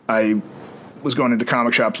I was going into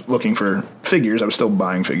comic shops looking for figures. I was still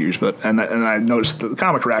buying figures, and I noticed the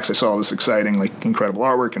comic racks. I saw this exciting, incredible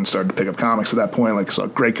artwork, and started to pick up comics at that point. I saw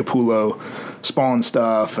Greg Capullo, Spawn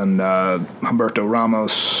stuff, and Humberto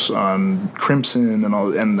Ramos on Crimson,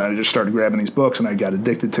 and I just started grabbing these books, and I got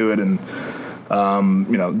addicted to it, and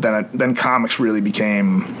then comics really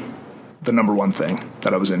became the number one thing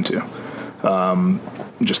that I was into.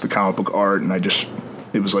 Just the comic book art, and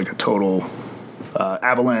it was like a total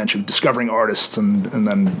avalanche of discovering artists, and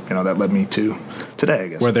then that led me to today, I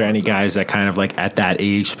guess. Were there any guys that kind of at that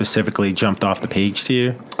age specifically jumped off the page to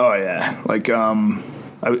you? Oh yeah, I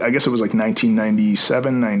guess it was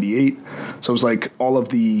 1997, 98. So it was all of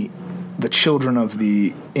the children of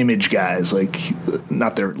the Image guys,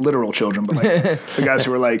 not their literal children, but the guys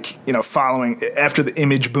who were following after the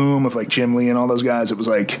Image boom of Jim Lee and all those guys. It was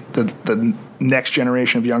the next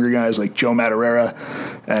generation of younger guys like Joe Madureira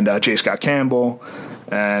and J. Scott Campbell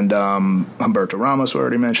and Humberto Ramos, who I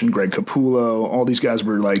already mentioned, Greg Capullo. All these guys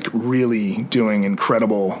were really doing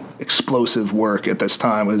incredible, explosive work at this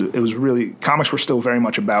time. It was really, comics were still very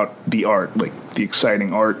much about the art, the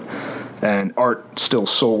exciting art. And art still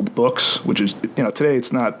sold books, which is, today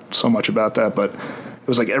it's not so much about that, but it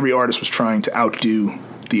was every artist was trying to outdo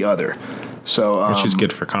the other. So, which is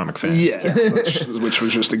good for comic fans. Yeah, which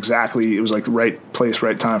was just exactly, it was the right place,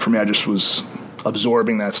 right time for me. I just was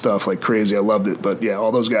absorbing that stuff like crazy. I loved it. But yeah,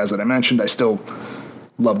 all those guys that I mentioned, I still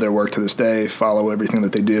love their work to this day, follow everything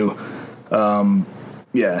that they do.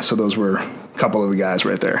 So those were a couple of the guys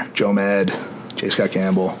right there. Joe Mad, J. Scott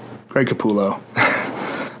Campbell, Greg Capullo.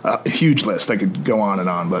 A huge list. I could go on and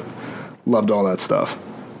on, but loved all that stuff.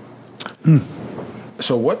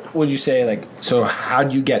 So what would you say, so how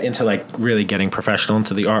do you get into, really getting professional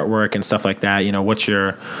into the artwork and stuff like that? What's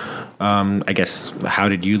your, I guess, how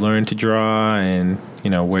did you learn to draw, and,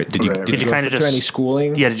 where did you kind of just any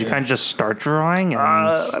schooling? Yeah, did you kind of just start drawing?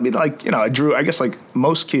 I mean, I drew, I guess,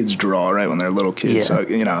 most kids draw, right, when they're little kids. Yeah. So,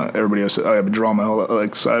 everybody else, I have drawn my whole,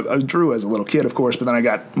 so I drew as a little kid, of course, but then I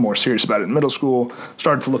got more serious about it in middle school,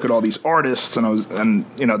 started to look at all these artists, and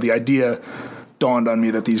the idea dawned on me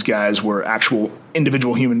that these guys were actual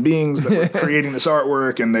individual human beings that were creating this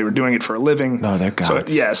artwork, and they were doing it for a living. No, they're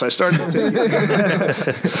gods. So I started to take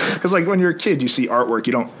because when you're a kid, you see artwork,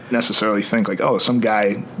 you don't necessarily think some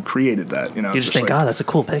guy created that. You just think, oh, that's a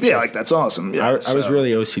cool picture. Yeah, that's awesome. Yeah, I was really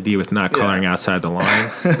OCD with not coloring outside the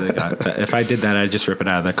lines. If I did that, I'd just rip it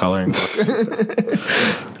out of the coloring book.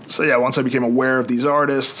 So yeah, once I became aware of these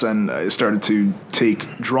artists, and I started to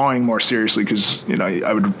take drawing more seriously, because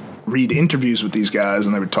I would read interviews with these guys,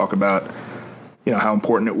 and they would talk about how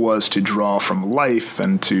important it was to draw from life,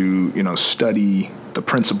 and to study the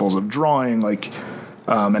principles of drawing,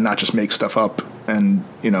 and not just make stuff up and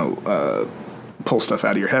pull stuff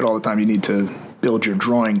out of your head all the time. You need to build your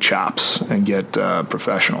drawing chops and get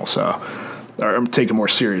professional, or take it more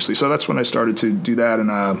seriously. So that's when I started to do that,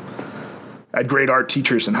 and I had great art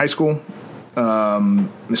teachers in high school.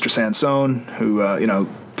 Mr. Sansone, who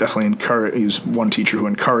definitely encouraged. He was one teacher who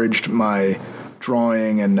encouraged my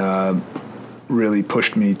drawing and really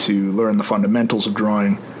pushed me to learn the fundamentals of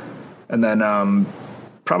drawing. And then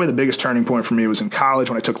probably the biggest turning point for me was in college,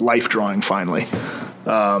 when I took life drawing finally.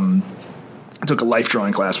 I took a life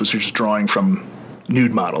drawing class, which was just drawing from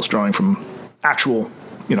nude models, drawing from actual,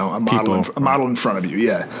 a model in front of you.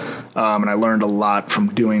 Yeah. And I learned a lot from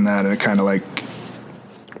doing that, and it kind of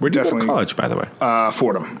Where'd you go to college, by the way?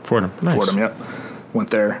 Fordham. Nice. Fordham, yep. Went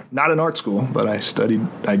there, not in art school, but I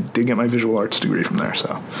did get my visual arts degree from there,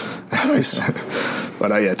 so. Nice.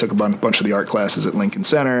 But I took a bunch of the art classes at Lincoln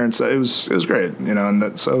Center, and so it was great,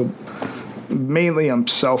 and so mainly I'm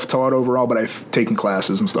self-taught overall, but I've taken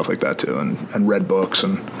classes and stuff like that too, and read books,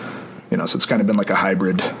 and, so it's kind of been like a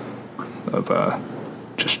hybrid of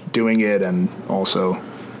just doing it and also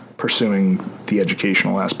pursuing the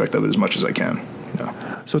educational aspect of it as much as I can.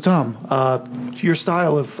 So Tom, your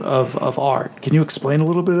style of art, can you explain a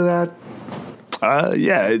little bit of that?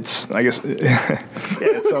 Yeah, it's, I guess,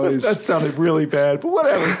 it's always. That sounded really bad, but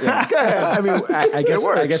whatever. Yeah. Go ahead. I mean, I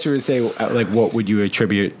guess you would say, like, what would you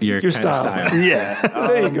attribute your kind of style? Yeah.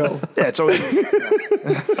 There you go. Yeah, it's always.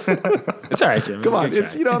 It's all right, Jim. Come on. I'm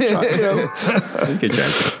trying, Good try.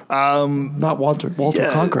 Not Walter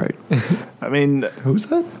Cronkite. I mean. Who's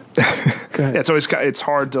that? Go ahead. Yeah, it's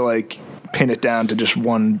hard to, like, pin it down to just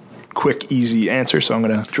one quick, easy answer, so I'm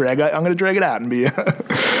gonna drag it out and be.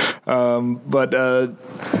 But I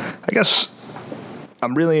guess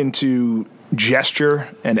I'm really into gesture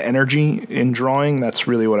and energy in drawing. That's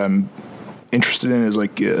really what I'm interested in. Is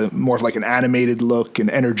like more of like an animated look, an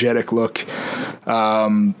energetic look.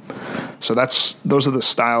 So those are the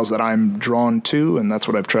styles that I'm drawn to, and that's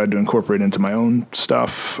what I've tried to incorporate into my own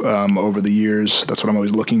stuff over the years. That's what I'm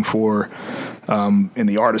always looking for in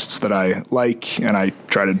the artists that I like, and I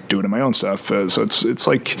try to do it in my own stuff. So it's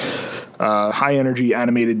like high energy,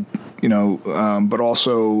 animated, but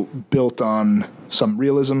also built on some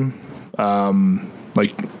realism.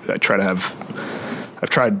 Like I've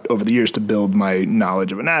tried over the years to build my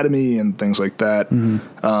knowledge of anatomy and things like that.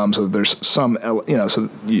 Mm-hmm. So there's some,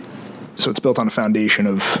 so it's built on a foundation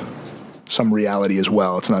of some reality as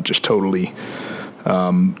well. It's not just totally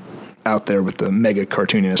out there with the mega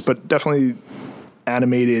cartooniness, but definitely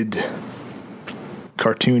animated,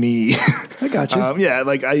 cartoony. I got you. Yeah,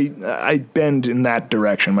 like I bend in that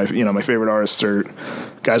direction. My favorite artists are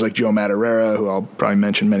guys like Joe Madureira, who I'll probably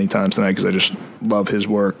mention many times tonight because I just love his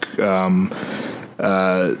work.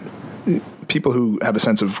 People who have a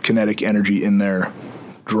sense of kinetic energy in their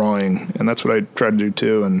drawing, and that's what I try to do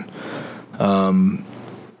too. And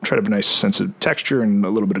try to have a nice sense of texture and a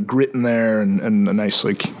little bit of grit in there, and a nice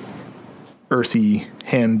like earthy,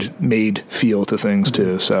 handmade feel to things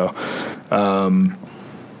too. So I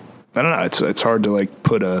don't know. It's hard to like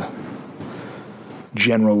put a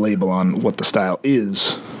general label on what the style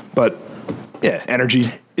is, but yeah,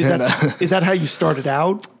 energy. Is that how you started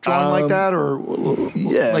out drawing like that, or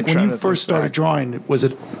yeah? Like when you first started drawing,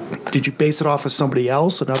 did you base it off of somebody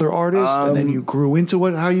else, another artist, and then you grew into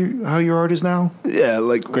how your art is now? Yeah,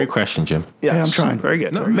 like great question, Jim. Yeah, I'm trying. Very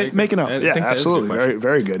good. No, making up. Yeah, absolutely. Very,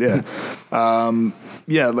 very good. Yeah.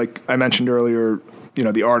 Yeah, like I mentioned earlier,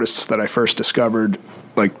 the artists that I first discovered,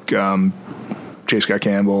 like J. Scott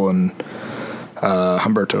Campbell and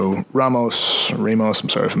Humberto Ramos. I'm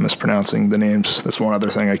sorry if I'm mispronouncing the names. That's one other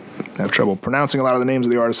thing. I have trouble pronouncing a lot of the names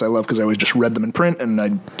of the artists I love because I always just read them in print, and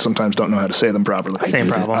I sometimes don't know how to say them properly. Same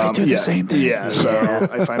problem. I do the same thing. Yeah, so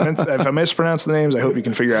if I mispronounce the names, I hope you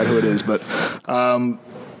can figure out who it is. But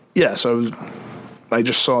yeah, so I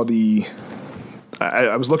just saw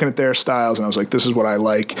I was looking at their styles, and I was like, this is what I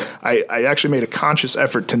like. I actually made a conscious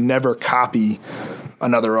effort to never copy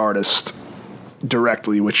another artist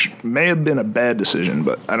directly, which may have been a bad decision,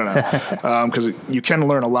 but I don't know. Because you can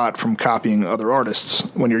learn a lot from copying other artists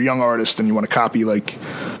when you're a young artist and you want to copy like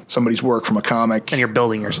somebody's work from a comic. And you're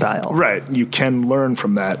building your style. Right. You can learn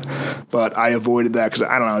from that. But I avoided that because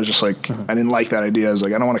I don't know, I was just like, I didn't like that idea. I was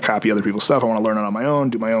like, I don't want to copy other people's stuff. I want to learn it on my own,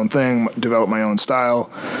 do my own thing, develop my own style.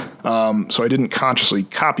 So I didn't consciously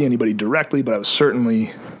copy anybody directly, but I was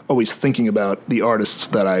certainly always thinking about the artists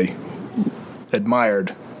that I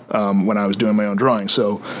admired when I was doing my own drawing.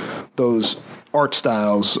 So those art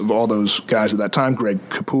styles of all those guys at that time, Greg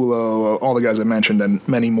Capullo, all the guys I mentioned, and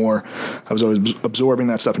many more, I was always absorbing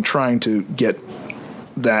that stuff and trying to get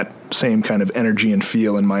that same kind of energy and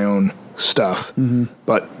feel in my own stuff. Mm-hmm.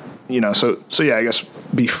 But, so yeah, I guess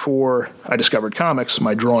before I discovered comics,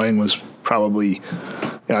 my drawing was probably,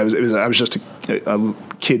 I was just a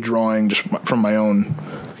kid drawing just from my own,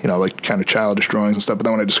 like kind of childish drawings and stuff. But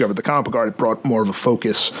then when I discovered the comic book art, it brought more of a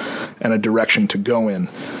focus and a direction to go in.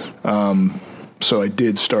 So I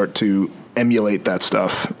did start to emulate that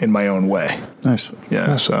stuff in my own way. Nice.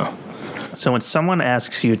 Yeah. So when someone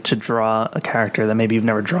asks you to draw a character that maybe you've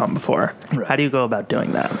never drawn before, right. How do you go about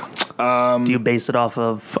doing that? Do you base it off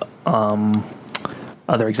of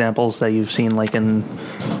other examples that you've seen, like in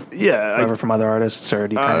from other artists, or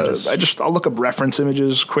do you kind of I'll look up reference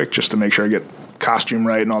images quick just to make sure I get costume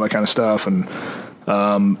right and all that kind of stuff, and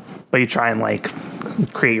but you try and like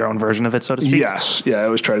create your own version of it, so to speak. Yes, yeah, I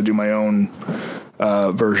always try to do my own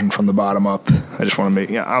version from the bottom up. I just want to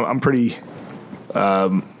make I'm pretty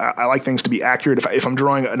I like things to be accurate. If I'm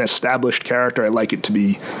drawing an established character, I like it to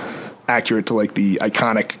be accurate to like the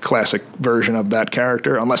iconic classic version of that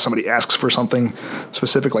character, unless somebody asks for something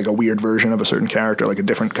specific, like a weird version of a certain character, like a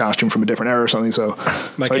different costume from a different era or something. So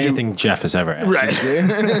like anything Jeff has ever asked. Right.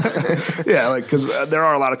 Yeah, like because there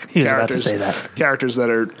are a lot of characters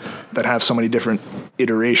that have so many different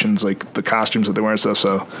iterations, like the costumes that they wear and stuff.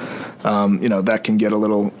 So that can get a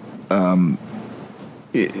little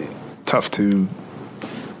tough to.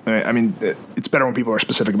 I mean, it's better when people are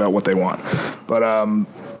specific about what they want. But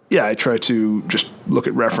I try to just look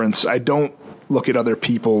at reference. I don't look at other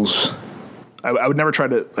people's. I would never try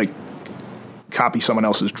to like copy someone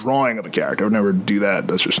else's drawing of a character. I would never do that.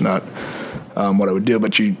 That's just not what I would do.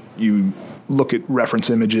 But you look at reference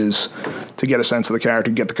images to get a sense of the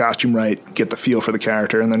character, get the costume right, get the feel for the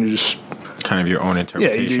character, and then you just kind of your own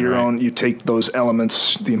interpretation. Yeah, you do your own. You take those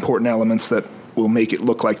elements, the important elements that will make it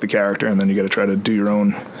look like the character, and then you got to try to do your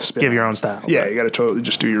own spin. Give your own style. Yeah, you got to totally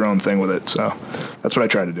just do your own thing with it. So that's what I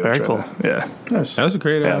try to do. Very cool. Nice. That was a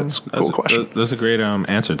great. That's a cool question. That was a great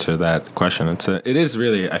answer to that question. It is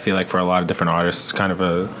really. I feel like for a lot of different artists, kind of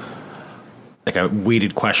a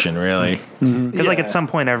weighted question, really. Because like at some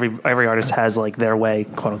point, every artist has like their way,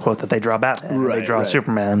 quote unquote, that they draw Batman. Right, they draw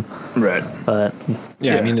Superman. Right. But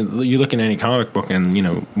yeah, I mean, you look in any comic book,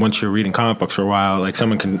 and once you're reading comic books for a while, like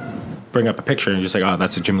someone can bring up a picture and you're just like, oh,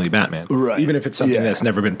 that's a Jim Lee Batman. Right. Even if it's something that's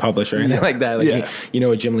never been published or anything like that. Like you know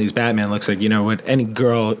what Jim Lee's Batman looks like. You know what any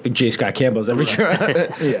girl J. Scott Campbell's ever drawn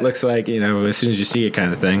looks like. As soon as you see it,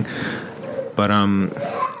 kind of thing. But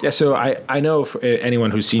so I know for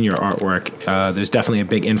anyone who's seen your artwork, there's definitely a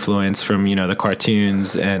big influence from the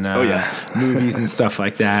cartoons and movies and stuff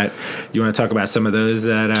like that. You want to talk about some of those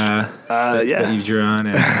that you've drawn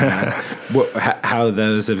and how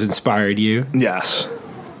those have inspired you? Yes.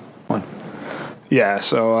 Yeah,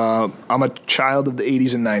 so I'm a child of the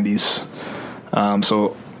 80s and 90s.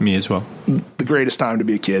 So me as well. The greatest time to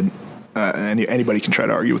be a kid. Anybody can try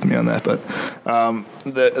to argue with me on that, but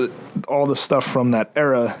all the stuff from that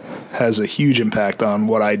era has a huge impact on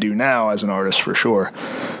what I do now as an artist, for sure.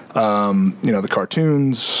 The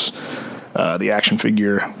cartoons, the action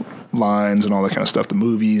figure lines, and all that kind of stuff. The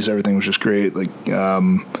movies, everything was just great. Like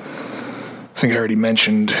I think I already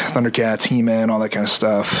mentioned Thundercats, He-Man, all that kind of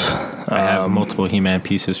stuff. I have multiple He-Man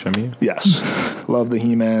pieces from you. Yes. Love the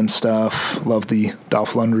He-Man stuff. Love the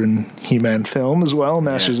Dolph Lundgren He-Man film as well,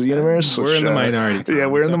 Masters of the Universe. We're in the minority. Tom. Yeah,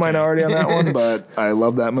 we're in the minority on that one, but I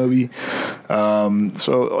love that movie. All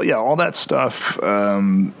that stuff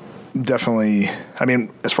definitely, I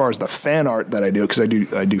mean, as far as the fan art that I do, because I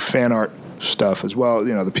do fan art stuff as well,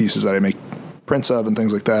 the pieces that I make prints of and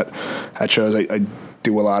things like that at shows, I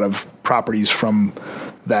do a lot of properties from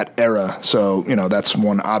that era. So, that's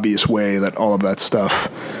one obvious way that all of that stuff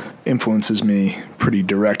influences me pretty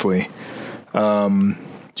directly. Do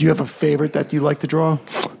you have a favorite that you like to draw?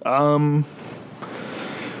 I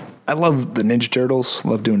love the Ninja Turtles.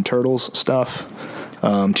 Love doing Turtles stuff.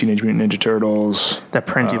 Teenage Mutant Ninja Turtles. That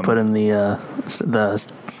print you put in the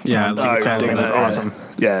exactly. That's awesome.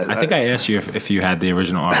 Yeah, I think I asked you if you had the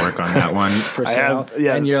original artwork on that one for sale,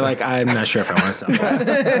 and you're like, I'm not sure if I want to sell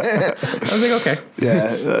that. I was like, okay.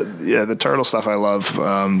 The turtle stuff I love.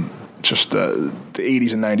 Just the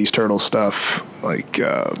 80s and 90s turtle stuff. Like,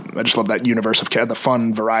 I just love that universe of the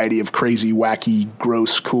fun variety of crazy, wacky,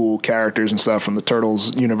 gross, cool characters and stuff from the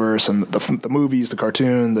Turtles universe and the movies, the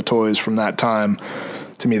cartoon, the toys from that time.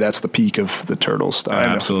 To me, that's the peak of the Turtles stuff.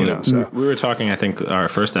 Absolutely. We were talking, I think, our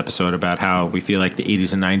first episode about how we feel like the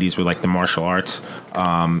 80s and 90s were like the martial arts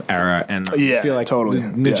era. And I feel like totally.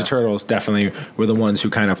 Ninja Turtles definitely were the ones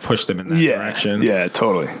who kind of pushed them in that direction. Yeah,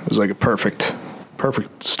 totally. It was like a perfect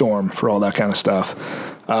storm for all that kind of stuff.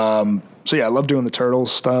 I love doing the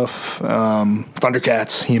Turtles stuff.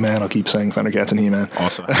 Thundercats, He-Man. I'll keep saying Thundercats and He-Man.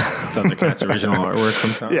 Also, Thundercats original artwork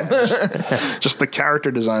from time. Yeah, just the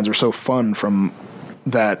character designs are so fun from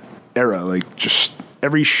that era. Like, just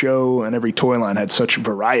every show and every toy line had such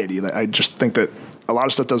variety that I just think that a lot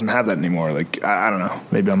of stuff doesn't have that anymore. Like, I don't know.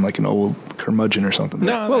 Maybe I'm like an old curmudgeon or something.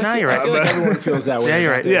 No, you're right. I feel like everyone feels that way. Yeah,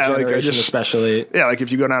 you're right. Yeah, like especially. Yeah, like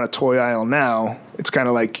if you go down a toy aisle now, it's kind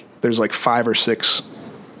of like there's like 5 or 6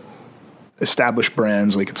 established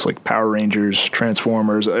brands. Like it's like Power Rangers,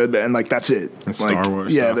 Transformers, and like that's it. And Star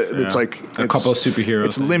Wars. Yeah, stuff, it's like a couple of superheroes.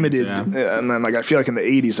 It's limited, and then like I feel like in the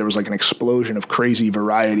 80s there was like an explosion of crazy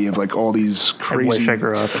variety of like all these crazy. I wish I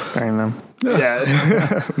grew up during them.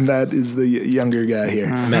 Yeah, Matt is the younger guy here.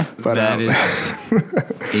 Matt is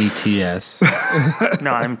ATS.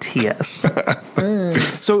 No, I'm TS.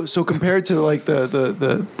 So compared to like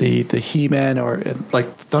the He-Man or like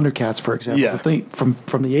Thundercats, for example, Yeah. the thing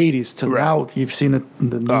from the 80s to Right. now, you've seen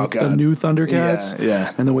the new Thundercats,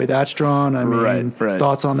 Yeah. and the way that's drawn. I mean, Right.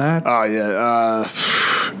 thoughts on that? Oh yeah,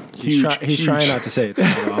 He's trying not to say it's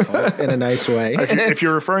gonna be awful in a nice way. if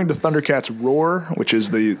you're referring to Thundercats Roar, which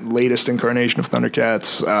is the latest incarnation of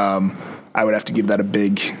Thundercats, I would have to give that a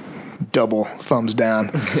big double thumbs down.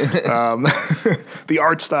 The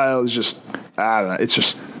art style is just, I don't know, it's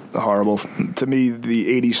just horrible. To me, the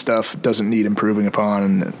 80s stuff doesn't need improving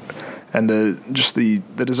upon, and the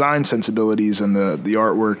design sensibilities and the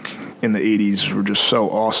artwork in the 80s were just so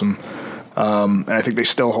awesome. And I think they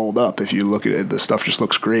still hold up. If you look at it, the stuff just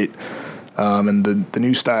looks great. And the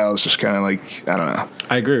new style is just kind of like, I don't know.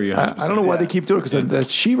 I agree with you. I don't know why yeah. they keep doing it, because that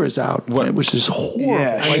She-Ra's out, which is horrible.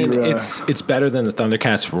 Yeah, I mean, She-Ra. it's better than the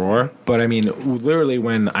Thundercats Roar, but I mean, literally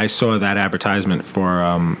when I saw that advertisement for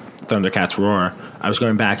Thundercats Roar, I was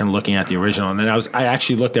going back and looking at the original, and then I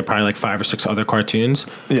actually looked at probably like 5 or 6 other cartoons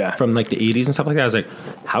from like the 80s and stuff like that. I was like,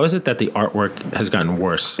 how is it that the artwork has gotten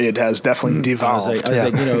worse? It has definitely devolved. I was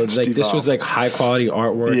like, you know, It's like this was devolved. like high quality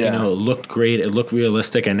artwork. Yeah. You know, it looked great. It looked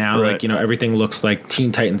realistic, and now Right. like, you know, everything looks like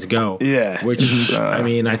Teen Titans Go. Yeah. Which I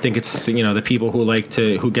mean, I think it's, you know, the people who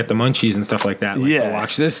who get the munchies and stuff like that like to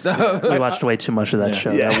watch this stuff. We watched way too much of that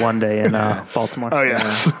show Yeah. that one day in Baltimore. Oh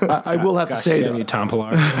yeah. I will have to say, Damn you, Tom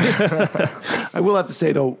Pilar. I will have to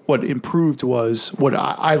say though, what improved was what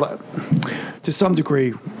I to some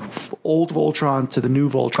degree, old Voltron to the new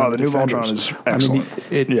Voltron. Oh, the new Defenders. Voltron is I mean,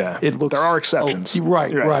 excellent. it looks. There are exceptions.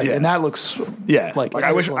 Right, Yeah. and that looks. Yeah. like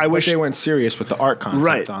I wish But they went serious with the art concept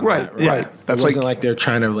Right, on right, that. Yeah. right. That's It wasn't like they're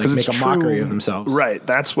trying to like 'cause make it's a mockery true- of themselves. Right.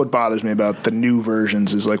 That's what bothers me about the new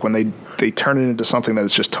versions is like when they turn it into something that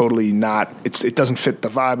is just totally not. It doesn't fit the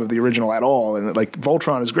vibe of the original at all. And like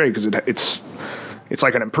Voltron is great because it's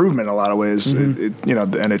like an improvement in a lot of ways. You know,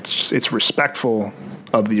 and it's respectful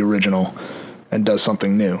of the original and does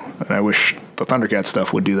something new. And I wish the Thundercats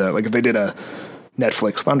stuff would do that. Like if they did a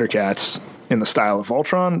Netflix Thundercats in the style of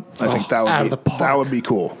Voltron, I think that out would of be the park. that would be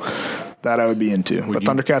cool. That I would be into. But you-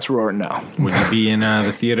 Thundercats Roar, no. Would you be in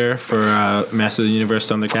the theater for Master of the Universe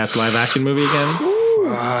Thundercats live action movie again?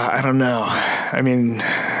 I don't know. I mean,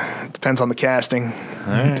 it depends on the casting.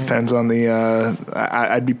 Depends on the.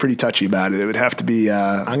 I'd be pretty touchy about it. It would have to be.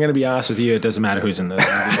 I'm going to be honest with you. It doesn't matter who's in the.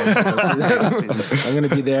 I'm going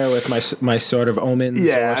to be there with my sort of omens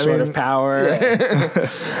Yeah, or I sort mean, of power.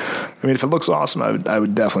 I mean, if it looks awesome, I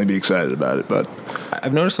would definitely be excited about it. But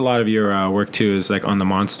I've noticed a lot of your work too is like on the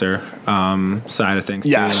monster side of things.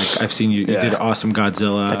 Yes. Too. Like I've seen you. You Yeah. did awesome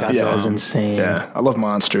Godzilla. That Godzilla is Yeah. insane. yeah, I love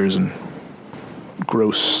monsters and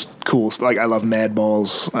gross, cool. Like I love Mad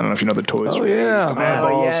Balls. I don't know if you know the toys. Oh, yeah. The Mad Oh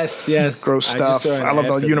Balls. yes. Gross I just stuff. saw an I love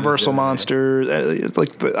ad the for Universal those monster. It's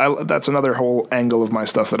like that's another whole angle of my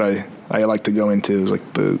stuff that I like to go into is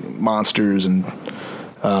like the monsters and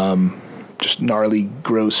just gnarly,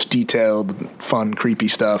 gross, detailed, fun, creepy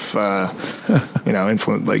stuff. You know,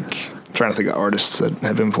 like I'm trying to think of artists that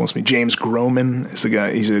have influenced me. James Groman is the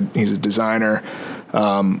guy. He's a designer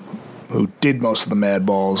who did most of the Mad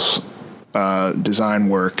Balls design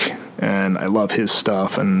work, and I love his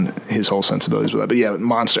stuff and his whole sensibilities with that. But yeah,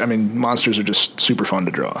 monsters are just super fun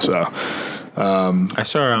to draw. So I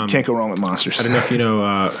saw. can't go wrong with monsters. I don't know if you know.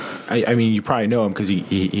 I mean, you probably know him because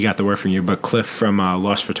he got the work from you. But Cliff from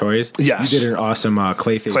Lost for Toys. Yes. You did an awesome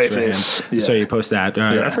Clayface for Clayface, him. yeah. So you posted that.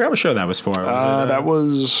 Yeah. I forgot what show that was for. Was it, That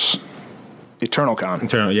was Eternal Con.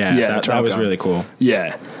 Eternal. Yeah, Yeah, that Eternal was Con. really cool.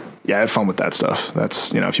 Yeah. Yeah, I have fun with that stuff.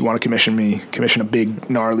 That's, if you want to commission a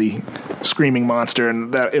big, gnarly, screaming monster,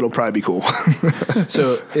 and that it'll probably be cool.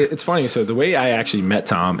 So it's funny. So the way I actually met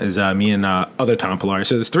Tom is me and other Tom Pilari.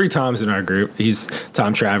 So there's 3 Toms in our group. He's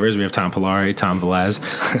Tom Travers. We have Tom Pilari, Tom Velez.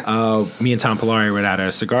 Me and Tom Pilari were at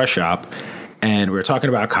a cigar shop. And we were talking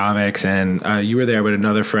about comics, and you were there with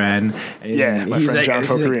another friend. And Yeah, my friend John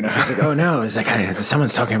Focarino. He's like, oh no, it's like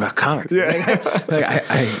someone's talking about comics. Yeah.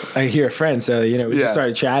 I hear a friend, so we Yeah. just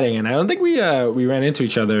started chatting, and I don't think we ran into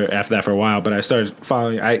each other after that for a while. But I started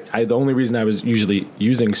following. The only reason I was usually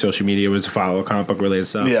using social media was to follow comic book related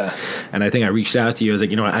stuff. Yeah. And I think I reached out to you. I was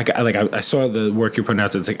like, you know what? I saw the work you're putting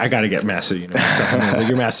out. It's like I got to get Master Universe stuff. And I was like,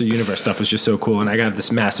 your Master Universe stuff was just so cool, and I got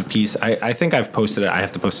this massive piece. I think I've posted it. I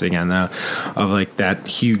have to post it again though. of like that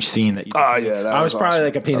huge scene that you. Oh yeah, that I was probably awesome.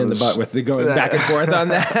 like a pain in the butt with the going back and forth on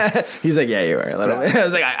that. He's like, yeah, you were a little bit. I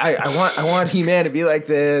was like, I want He-Man to be like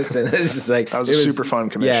this, and it's just like that was a super fun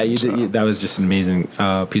commission. Yeah, you did. That was just an amazing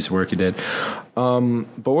piece of work you did.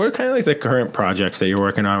 But what are kind of like the current projects that you're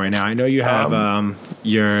working on right now? I know you have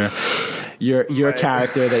your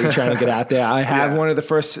character that you're trying to get out there. I have one of the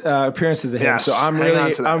first appearances of him, Yes, so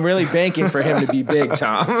I'm really banking for him to be big,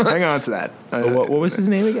 Tom. Hang on to that. What was his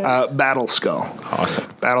name again? Battle Skull. Awesome.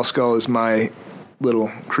 Battle Skull is my little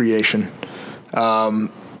creation,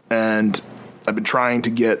 and I've been trying to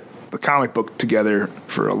get the comic book together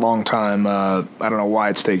for a long time. I don't know why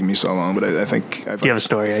it's taking me so long, but I think Do you have a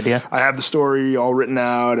story idea? I have the story all written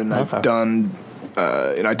out, and Okay. I've done.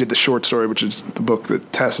 I did the short story, which is the book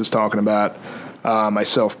that Tess is talking about. I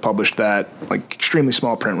self-published that, like extremely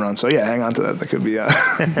small print run. So yeah, hang on to that. That could be.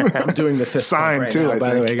 I'm doing the fist Sign, pump right too, now, I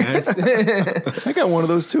by the think. way, guys. I got one of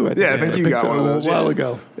those too. I think. Yeah, I think you picked got it one of those, a while yeah.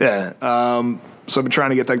 ago. Yeah. So I've been trying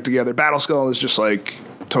to get that together. Battle Skull is just like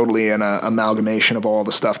totally an amalgamation of all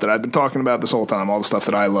the stuff that I've been talking about this whole time. All the stuff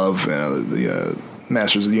that I love. The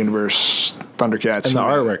Masters of the Universe, Thundercats, And the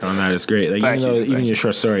artwork on that is great. Like, Thank you, even thank your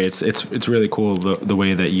short story, it's really cool the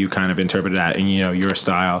way that you kind of interpret that and your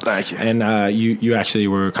style. Thank you. And you actually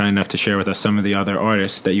were kind enough to share with us some of the other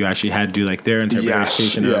artists that you actually had do like their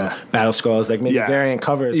interpretation yeah. of Battle Skulls, like maybe Yeah. variant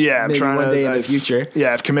covers. Yeah, I'm maybe trying one to, day in the future.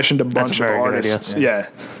 Yeah, I've commissioned a bunch of very good idea. artists. Yeah.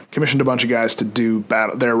 Commissioned a bunch of guys to do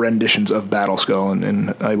their renditions of Battle Skull,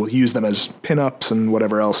 and I will use them as pinups and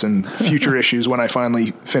whatever else in future issues when I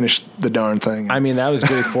finally finish the darn thing. I mean, that was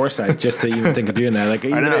great foresight just to even think of doing that. Like,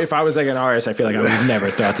 even know. if I was like an artist, I feel like I would have never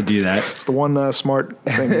thought to do that. It's the one smart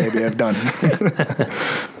thing maybe I've done.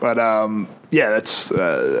 But yeah, that's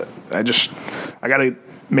I got to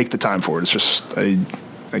make the time for it. It's just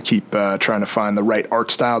I keep trying to find the right art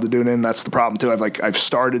style to do it in. That's the problem too. I've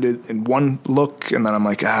started it in one look, and then I'm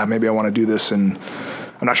like, maybe I want to do this, and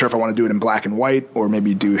I'm not sure if I want to do it in black and white or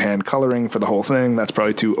maybe do hand coloring for the whole thing. That's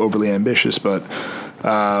probably too overly ambitious, but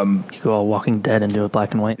You could go all Walking Dead and do it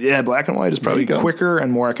black and white. yeah, black and white is probably quicker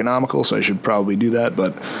and more economical, so I should probably do that.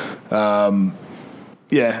 But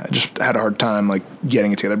yeah, I just had a hard time like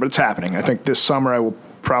getting it together, but it's happening. I think this summer I will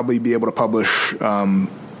probably be able to publish a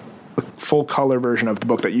full color version of the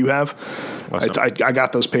book that you have. Awesome. I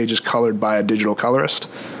got those pages colored by a digital colorist,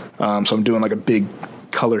 so I'm doing like a big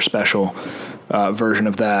color special version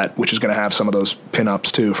of that, which is going to have some of those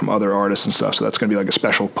pinups too from other artists and stuff. So that's going to be like a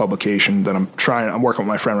special publication that I'm working with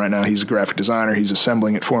my friend right now. He's a graphic designer. He's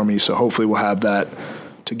assembling it for me. So hopefully we'll have that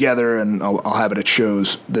together, and I'll have it at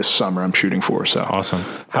shows this summer. I'm shooting for. So Awesome.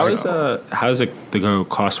 How does it go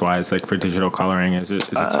cost wise, like for digital coloring? Is it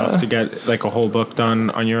tough to get like a whole book done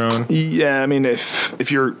on your own? Yeah, I mean, if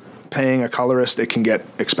you're paying a colorist, it can get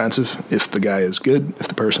expensive if the guy is good, if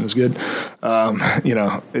the person is good.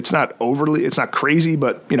 It's not crazy,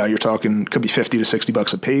 but you're talking, could be $50 to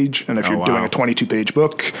 $60 a page. And if you're doing a 22-page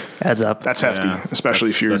book, Adds up. that's hefty, Yeah,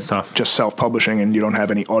 especially if you're that's tough. just self-publishing and you don't have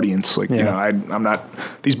any audience. Like, I'm not,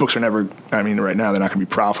 these books are never, I mean, right now they're not going to be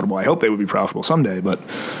profitable. I hope they would be profitable someday, but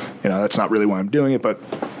that's not really why I'm doing it. But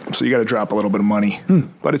so you got to drop a little bit of money,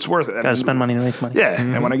 but it's worth it. Got to spend money to make money. Yeah,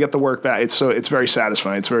 and when I get the work back, it's very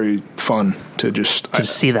satisfying. It's very fun to just To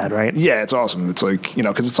see that, right? yeah, it's awesome. It's like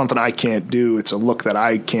because it's something I can't do. It's a look that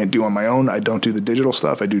I can't do on my own. I don't do the digital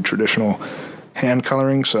stuff. I do traditional hand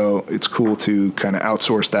coloring, so it's cool to kind of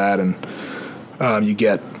outsource that, and you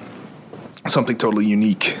get something totally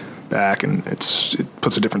unique back, and it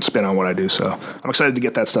puts a different spin on what I do. So I'm excited to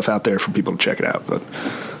get that stuff out there for people to check it out. But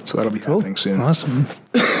so that'll be happening soon. Awesome.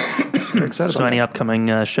 Very excited. So, any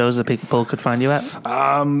upcoming shows that people could find you at?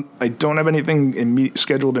 I don't have anything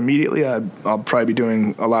scheduled immediately. I'll probably be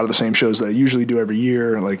doing a lot of the same shows that I usually do every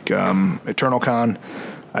year, like Eternal Con.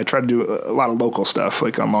 I try to do a lot of local stuff,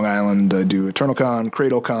 like on Long Island. I do Eternal Con,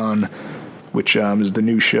 Cradle Con, which is the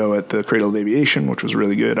new show at the Cradle of Aviation, which was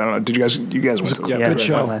really good. I don't know. Did you guys went to Yeah, that? good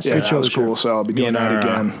show. last Yeah, year. Good show. that was cool. So I'll be Me doing and that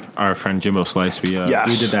again. our friend Jimbo Slice, we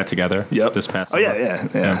Yes. did that together. Yep. This past. Oh summer.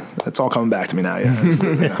 yeah. It's all coming back to me now.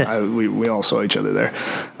 Yeah, we all saw each other there.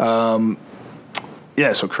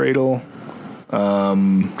 So Cradle.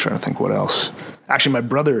 Trying to think what else. Actually, my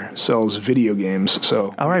brother sells video games,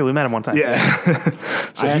 so All right, we met him one time. yeah.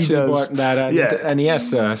 So I he actually does bought that yeah. NES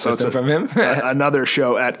system from him. Another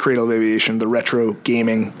show at Cradle of Aviation, the retro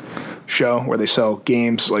gaming show where they sell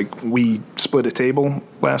games. Like we split a table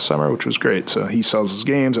last summer, which was great. So he sells his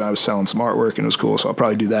games, and I was selling some artwork, and it was cool. So I'll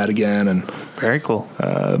probably do that again. And Very cool.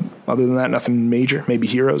 other than that, nothing major. Maybe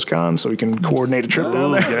Heroes Con, so we can coordinate a trip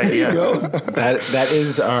down there. Good idea. That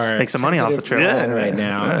is our Make some money off the trip. tentative plan right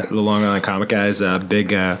now. The Long Island Comic Guys big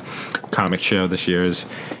comic show this year is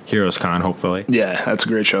Heroes Con, hopefully. Yeah, that's a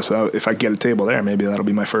great show. So if I get a table there, maybe that'll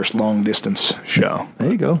be my first long distance show.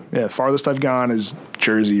 There you go. Yeah, farthest I've gone is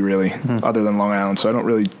Jersey, really, other than Long Island. So I don't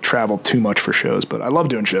really travel too much for shows, but I love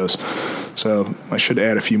doing shows. So I should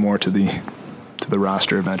add a few more to the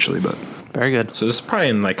roster eventually. But Very good. So this is probably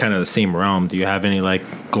in like kind of the same realm. Do you have any like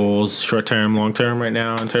goals, short term, long term, right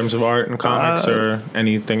now in terms of art and comics or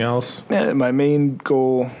anything else? yeah, my main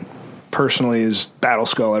goal personally is Battle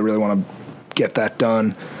Skull. I really want to get that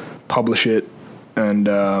done, publish it, and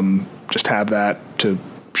just have that to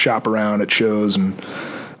shop around at shows and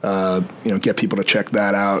get people to check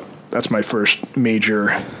that out. That's my first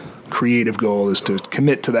major creative goal, is to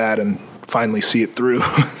commit to that and finally see it through.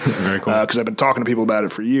 Very cool. Because I've been talking to people about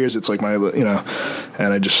it for years. It's like my, and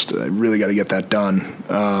I really got to get that done.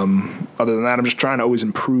 Other than that, I'm just trying to always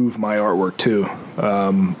improve my artwork too.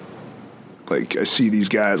 Like I see these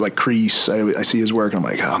guys like Crease, I see his work and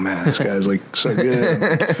I'm like, oh man, this guy's like so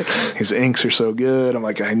good. His inks are so good. I'm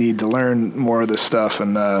like, I need to learn more of this stuff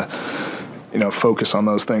and focus on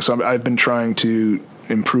those things. So I've been trying to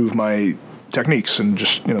improve my techniques and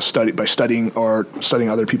just studying art, studying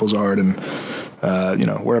other people's art, and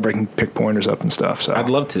wherever I can pick pointers up and stuff. So I'd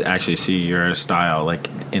love to actually see your style like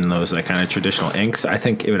in those like kind of traditional inks. I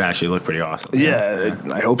think it would actually look pretty awesome. Yeah,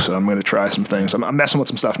 I hope so. I'm going to try some things. I'm messing with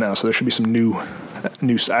some stuff now, so there should be some new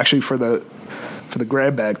actually for the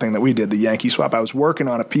grab bag thing that we did, the Yankee swap. I was working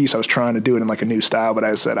on a piece. I was trying to do it in like a new style, but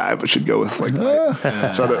I said I should go with like.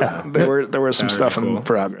 So there was some stuff in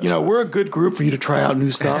progress. We're a good group for you to try out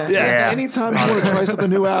new stuff. Yeah. Anytime you want to try something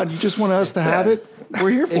new out, you just want us to have it. We're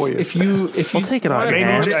here for you. If you We'll take it on. wanna-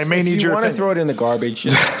 Man. I may need if you your want to opinion. throw it in the garbage,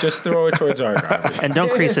 just throw it towards our garbage. And don't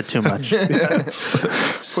crease it too much.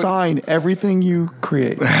 Sign everything you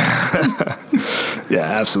create. Yeah,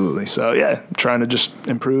 absolutely. So yeah, I'm trying to just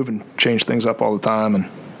improve and change things up all the time, and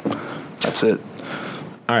that's it.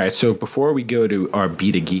 All right, so before we go to our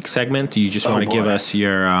Be the Geek segment, do you just want to give boy. us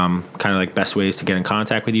your kind of like best ways to get in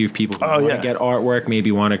contact with you if people who want yeah. to get artwork,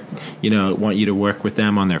 maybe want you to work with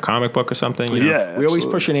them on their comic book or something? Yeah, we always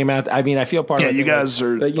absolutely. push your name out. I mean, I feel part Yeah, of it. you guys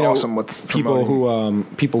are awesome with people who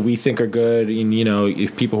people we think are good, and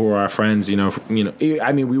people who are our friends. I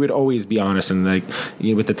mean, we would always be honest and like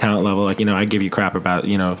with the talent level. Like I give you crap about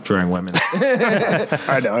drawing women.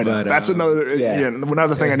 I know. But, That's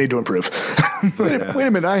another thing I need to improve. Wait a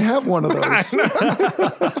minute, I have one of those.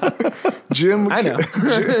 Jim, I know.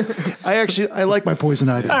 I like my poison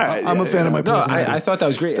ivy. right, I'm a fan of my No, poison ivy. I thought that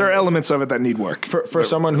was great. there are elements of it that need work. For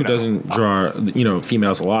someone who doesn't draw,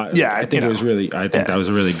 females a lot. Yeah, I think it was really. I think that was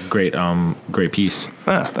a really great, great piece.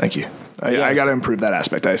 Thank you. I got to improve that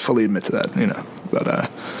aspect. I fully admit to that.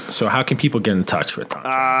 But So, how can people get in touch with Tom?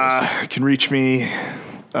 you can reach me.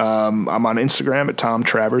 I'm on Instagram at Tom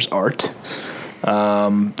Travers Art.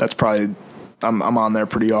 That's probably. I'm on there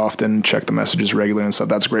pretty often. Check the messages regularly and stuff.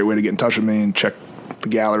 That's a great way to get in touch with me and check the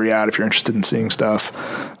gallery out if you're interested in seeing stuff.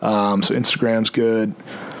 So Instagram's good.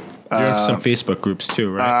 You have some Facebook groups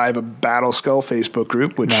too, right? I have a Battle Skull Facebook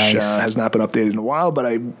group, which Nice. has not been updated in a while, but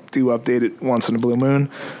I do update it once in a blue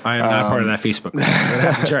moon. I am not part of that Facebook group. I'm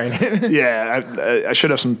gonna have to join it. Yeah, I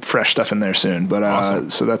should have some fresh stuff in there soon. But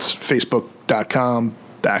Awesome. So that's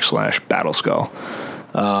facebook.com/Battle Skull.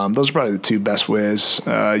 Those are probably the two best ways.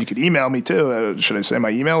 You could email me too. Should I say my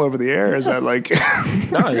email over the air? Is that like?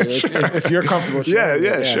 No, if you're comfortable. yeah, sharing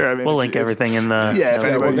it, sure. I mean, We'll link everything in the. Yeah, if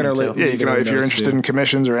notes. anybody, we're gonna if you're notes, interested too. in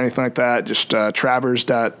commissions or anything like that, just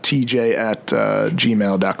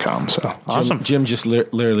travers.tj@gmail.com. So Awesome. Jim just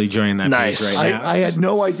literally joined that Nice. page right now. I had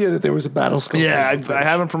no idea that there was a Battle Skull. yeah, Facebook I page.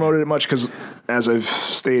 haven't promoted it much because, as I've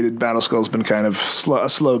stated, Battle Skull's been kind of a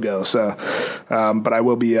slow go. So, but I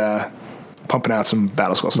will be pumping out some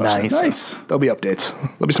Battle Skull stuff. Nice. soon. Nice. There'll be updates.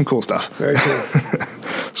 There'll be some cool stuff. Very cool.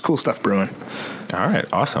 It's cool stuff brewing. All right,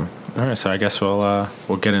 awesome. All right, so I guess we'll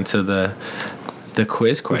get into the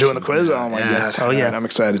quiz We're question. doing the quiz. Oh my god! Oh, yeah. All right, I'm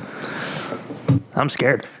excited. I'm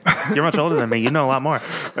scared. You're much older than me. You know a lot more.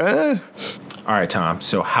 All right, Tom.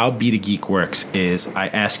 So how Be the Geek works is I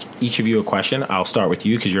ask each of you a question. I'll start with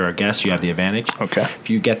you because you're our guest. You have the advantage. Okay. If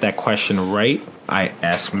you get that question right, I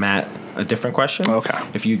ask Matt a different question. Okay.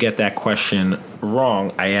 If you get that question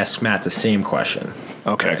wrong, I ask Matt the same question.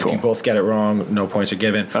 Okay, If cool. you both get it wrong, no points are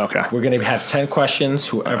given. Okay. We're going to have 10 questions.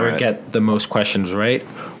 Whoever All right. get the most questions right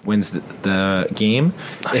wins the game.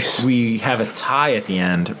 Nice. If we have a tie at the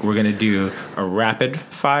end, we're going to do a rapid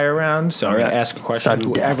fire round. So I'm going to ask a question.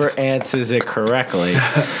 Sudden death. Whoever answers it correctly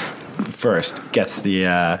first gets the You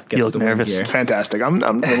look the win nervous. here. Fantastic. I'm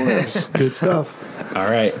a little nervous. Good stuff. All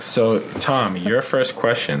right. So Tom, your first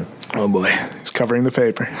question. Oh boy, he's covering the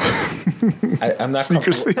paper. I'm not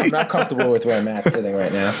Secrecy. comfortable. I'm not comfortable with where Matt's sitting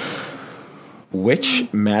right now.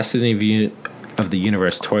 Which Masters of the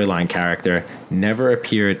Universe toy line character never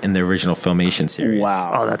appeared in the original Filmation series?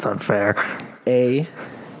 Wow. Oh, that's unfair. A. Oh,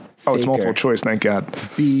 it's Faker, multiple choice, thank God.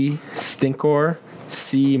 B. Stinkor,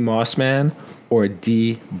 C. Mossman, or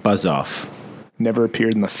D. Buzz-Off? Never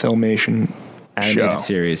appeared in the Filmation Animated show.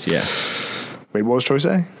 series, yeah. Wait, what was choice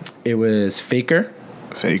A? It was Faker,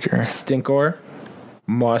 Faker. Stinkor,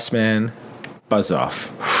 Mossman, Buzz-Off.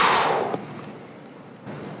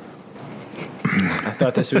 I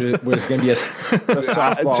thought this was going to be a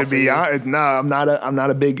softball. To be honest, no, I'm not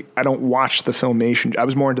a big. I don't watch the Filmation. I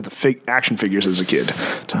was more into the action figures as a kid.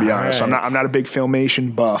 To be honest, right. I'm not a big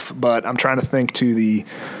Filmation buff, but I'm trying to think to the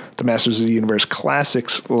Masters of the Universe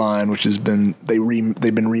Classics line, which has been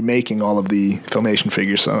they've been remaking all of the Filmation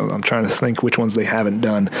figures. So I'm trying to think which ones they haven't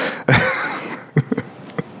done.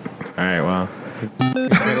 All right, well.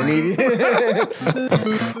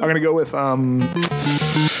 I'm gonna go with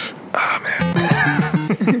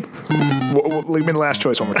leave me the last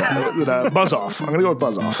choice one more time. Buzz Off. I'm gonna go with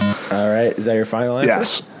Buzz Off. All right, is that your final answer?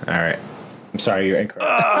 Yes. All right. I'm sorry, you're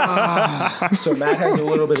incorrect. So Matt has a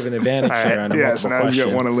little bit of an advantage All there right. on a Yes, and multiple now you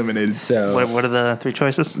question. got one eliminated. So What are the three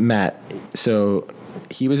choices? Matt, so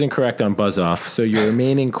he was incorrect on Buzz Off. So your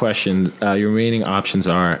remaining your remaining options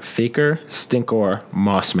are Faker, Stinkor,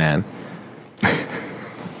 Mossman.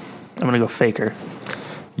 I'm going to go Faker.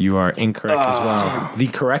 You are incorrect as well. The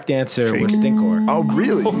correct answer was Stinkor. Oh,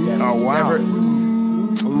 really? Oh, wow.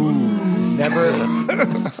 Never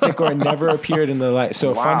Stinkor never appeared in the light. So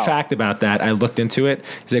a fun Wow. fact about that, I looked into it.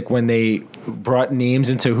 It's like when they brought names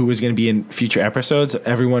into who was going to be in future episodes,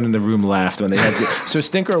 everyone in the room laughed when they had to. So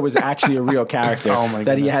Stinkor was actually a real character. Oh my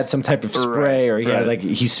that he goodness. had some type of spray or he had right.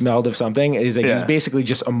 he smelled of something. It's like he was Yeah. basically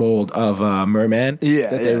just a mold of Merman Yeah,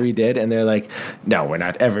 that they yeah. redid, and they're like, no, we're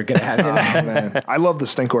not ever going to have him. Man, I love the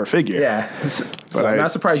Stinkor figure. Yeah. So But I'm I-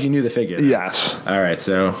 not surprised you knew the figure. Yes. All right,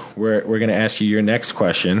 so we're going to ask you your next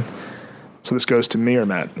question. So this goes to me or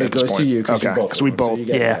Matt? It goes to you because Okay. you both. Because we won, so both. you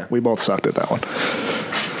get Yeah. that. We both sucked at that one.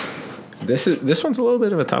 This one's a little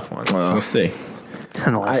bit of a tough one. We'll see.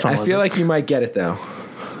 And the last one I was feel like you might get it though.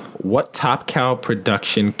 What Top Cow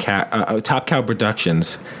Productions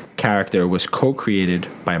character was co-created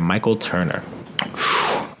by Michael Turner?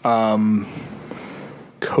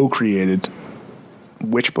 Co-created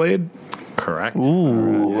Witchblade. Correct.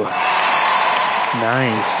 Ooh.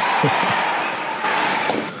 Nice.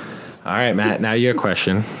 All right, Matt. Now your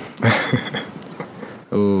question.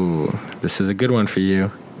 Ooh, this is a good one for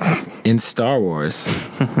you. In Star Wars,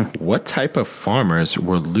 what type of farmers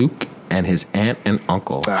were Luke and his aunt and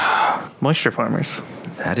uncle? Moisture farmers.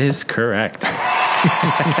 That is correct.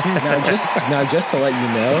 now, just to let you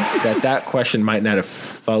know that question might not have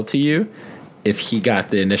fell to you if he got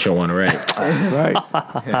the initial one right. Right.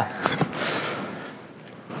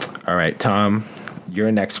 All right, Tom,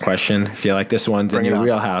 your next question. I feel like this one's Bring in it your on.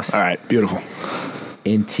 wheelhouse. All right. Beautiful.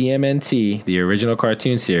 In TMNT, the original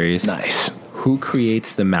cartoon series, Nice. who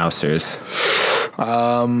creates the Mousers?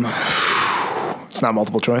 It's not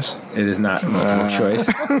multiple choice. It is not multiple choice.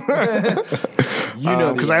 You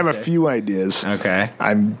know, Because I have a few ideas. Okay,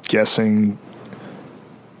 I'm guessing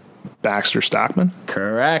Baxter Stockman.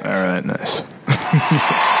 correct. All right. Nice.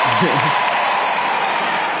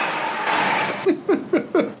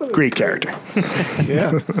 Great character.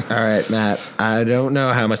 Yeah. All right, Matt. I don't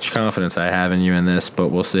know how much confidence I have in you in this, but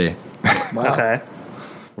we'll see. Wow. Okay.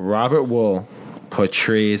 Robert Wool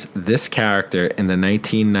portrays this character in the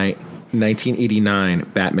 1989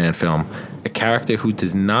 Batman film, a character who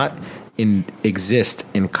does not exist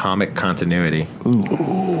in comic continuity.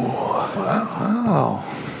 Oh.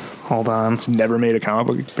 Hold on. Never made a comic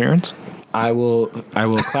book appearance. I will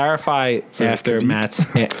clarify after Khabib?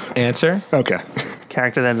 Matt's answer. Okay.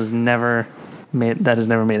 Character that has never made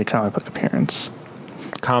a comic book appearance.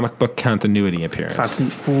 Comic book continuity appearance.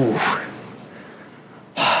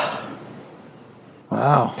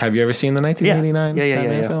 Wow. Have you ever seen the 1989 Yeah,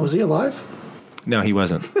 Batman yeah. film? Was he alive? No, he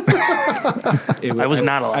wasn't. I was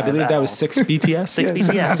not alive. I believe that was 6 BTS. 6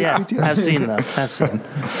 BTS, yeah. BTS. I've seen them. I've seen.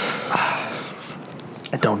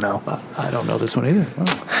 I don't know. I don't know this one either.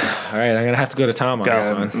 Oh. All right, I'm going to have to go to Tom on Go. this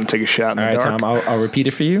I'm one. gonna take a shot in All the right, dark. Tom, I'll repeat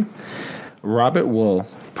it for you. Robert Wool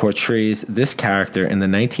portrays this character in the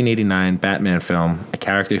 1989 Batman film, a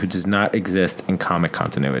character who does not exist in comic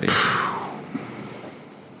continuity.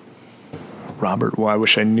 Robert. Well, I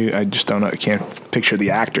wish I knew. I just don't know. I can't picture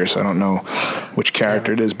the actor, so I don't know which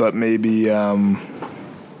character it is. But maybe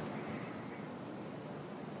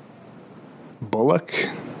Bullock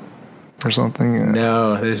or something.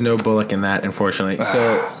 No, there's no Bullock in that, unfortunately.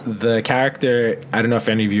 So the character, I don't know if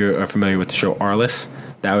any of you are familiar with the show Arliss.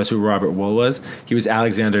 That was who Robert Wool was. He was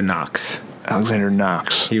Alexander Knox Alexander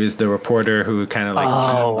Knox. He was the reporter who kind of like.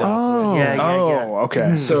 Oh,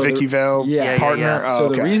 okay. So Vicky Vale partner. Yeah. Oh, So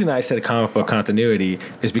okay. the reason I said comic book continuity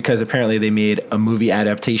is because apparently they made a movie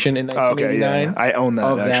adaptation in 1989. Okay, yeah. I own that,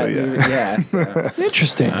 of actually, that yeah. movie. Yeah. So.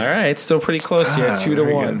 Interesting. All right, it's still pretty close here,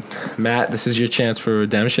 2-1. Matt, this is your chance for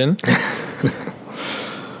redemption.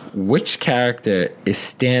 Which character is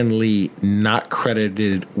Stan Lee not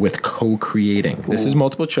credited with co-creating? This is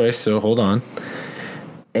multiple choice, so hold on.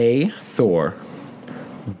 A, Thor.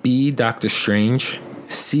 B, Doctor Strange.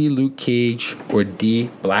 C, Luke Cage. Or D,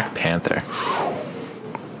 Black Panther.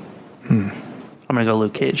 I'm gonna go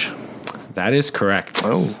Luke Cage. That is correct.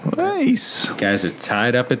 Oh, Nice. Guys are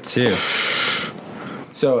tied up at 2.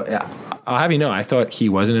 So I'll have you know, I thought he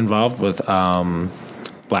wasn't involved with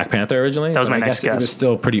Black Panther originally. That was but my I next guess. It was guess.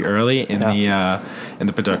 still pretty early in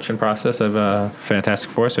the production process of Fantastic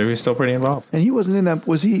Four, so he was still pretty involved. And he wasn't in that.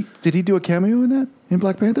 Was he? Did he do a cameo in that in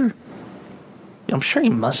Black Panther? I'm sure he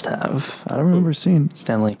must have. I don't remember seeing.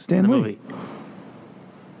 Stanley. Stan in the Lee. movie.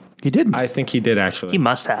 He didn't. I think he did actually. He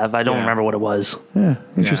must have. I don't Yeah. remember what it was. Yeah, Yeah, I'm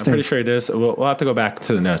interesting. pretty sure he does. We'll have to go back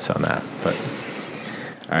to the notes on that. But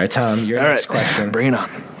all right, Tom, your next question. Bring it on.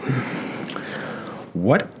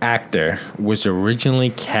 What actor was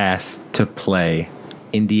originally cast to play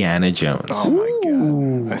Indiana Jones? Oh my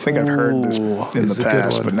god! I think I've heard this in This is the a good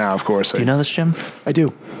past, one. but now, of course, Do you know this, Jim? I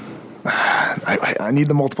do. I need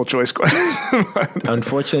the multiple choice question.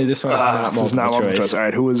 Unfortunately, this one is not This is not multiple choice. All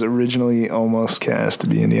right, who was originally almost cast to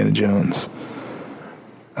be Indiana Jones?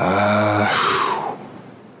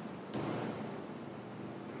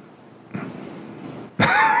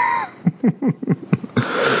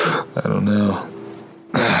 I don't know.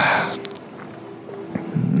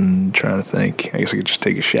 I'm trying to think. I guess I could just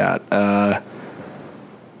take a shot.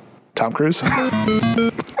 Tom Cruise?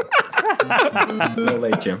 A little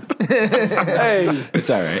late, Jim. Hey, It's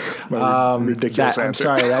all right. Ridiculous I'm answer.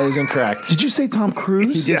 sorry, that was incorrect. did you say Tom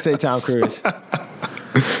Cruise? He did say Tom Cruise.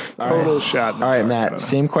 Total shot. All right, Matt,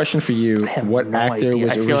 same question for you. have What no actor idea.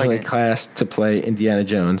 was I feel like originally I- cast to play Indiana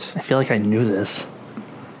Jones? I feel like I knew this.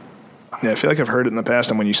 Yeah, I feel like I've heard it in the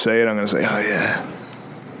past, and when you say it, I'm going to say, oh, yeah.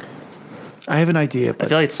 I have an idea, I but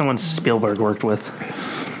feel like it's someone Spielberg worked with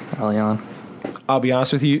early on. I'll be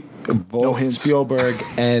honest with you, both hints. Spielberg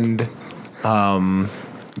and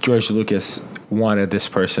George Lucas wanted this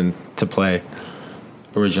person to play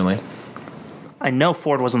originally. I know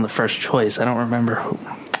Ford wasn't the first choice. I don't remember who.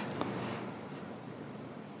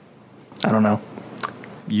 I don't know.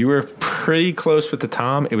 You were pretty close with the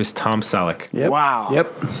Tom. It was Tom Selleck. yep. Wow.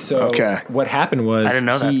 Yep. So Okay. what happened was I didn't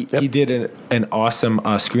know he, that. he did an awesome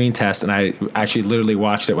screen test, and I actually literally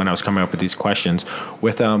watched it when I was coming up with these questions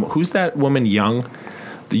with who's that woman Young?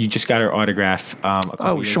 You just got her autograph. A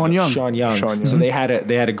couple years Sean ago. Young. Sean Young. Sean Young. So they had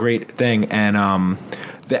a great thing, and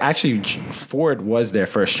actually Ford was their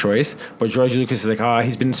first choice, but George Lucas is like, oh,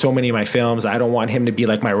 he's been in so many of my films. I don't want him to be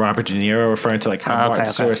like my Robert De Niro, referring to like how Martin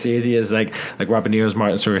Scorsese is like Robert De Niro's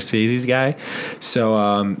Martin Scorsese's guy.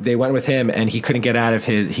 So they went with him, and he couldn't get out of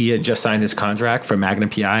his. He had just signed his contract for Magnum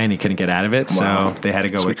PI, and he couldn't get out of it. Wow. So they had to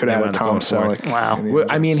go So we with. could they have wound had up Tom going Ford. Selleck. Wow. Well,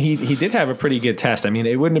 I mean, he did have a pretty good test. I mean,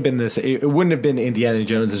 it wouldn't have been this. It wouldn't have been Indiana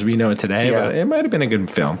Jones as we know it today, Yeah. but it might have been a good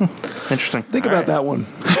film. Interesting. Think about that one.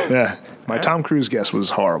 Yeah. My Tom Cruise guess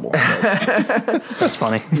was horrible. That's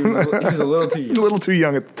funny. He was a little too. A little too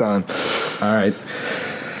young at the time. All right.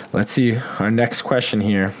 Let's see our next question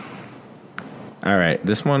here. All right,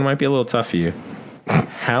 this one might be a little tough for you.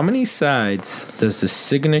 How many sides does the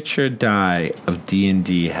signature die of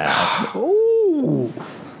D&D have? Ooh.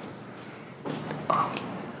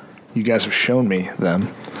 You guys have shown me them.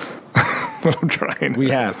 I'm trying. We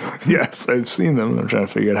have. Yes, I've seen them. I'm trying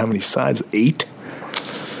to figure out how many sides. 8?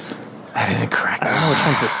 That isn't correct. I don't know which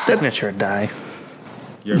one's the signature die.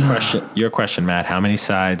 Your question, Matt. How many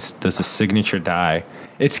sides does the signature die?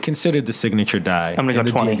 It's considered the signature die. I'm gonna go in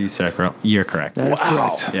the 20. D&D circle. You're correct. That is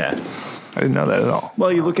Wow. correct. Yeah. I didn't know that at all.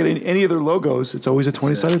 Well, you look at any of their logos; it's always a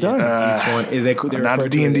 20-sided die. D20. They I'm not a refer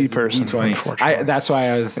to it D&D as person, D20. unfortunately. That's why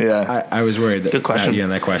I was. Yeah. I was worried. Good question. About you on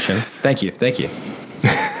that question. Thank you.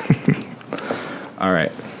 All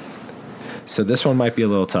right. So this one might be a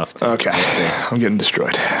little tough too. Okay. I'm getting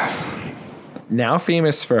destroyed. Now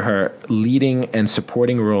famous for her leading and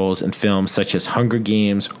supporting roles in films such as Hunger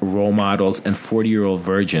Games, Role Models, and 40-Year-Old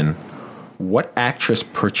Virgin, what actress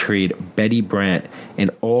portrayed Betty Brant in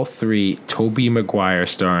all 3 Tobey Maguire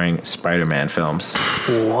starring Spider-Man films?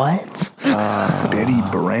 What? Betty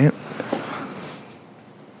Brant?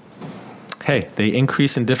 Hey, they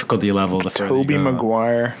increase in difficulty level the further you Tobey go.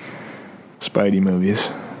 Maguire Spidey movies.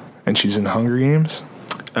 And she's in Hunger Games?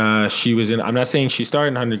 She was in. I'm not saying she starred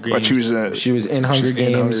in Hunger Games. But she was in Hunger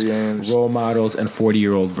Games, Role Models, and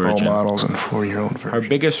 40-Year-Old Virgin. Role Models and 40-Year-Old Virgin. Her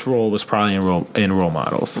biggest role was probably in Role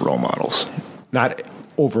Models. Role Models. Not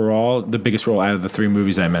overall the biggest role out of the 3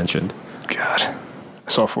 movies I mentioned. God, I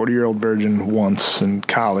saw 40-Year-Old Virgin once in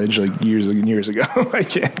college, like years and years ago. I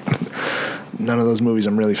can't. None of those movies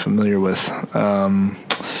I'm really familiar with.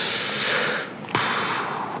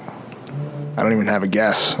 I don't even have a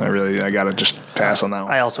guess. I gotta just pass on that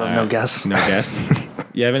one. I also have no guess. No guess.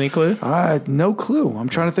 You have any clue? No clue. I'm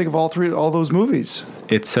trying to think of all those movies.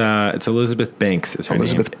 It's Elizabeth Banks. Is her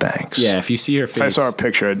Elizabeth name. Banks. Yeah, if you see her face, if I saw her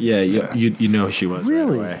picture. You know who she was.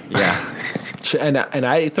 Really? Right away. Yeah. And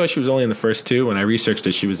I thought she was only in the first 2. When I researched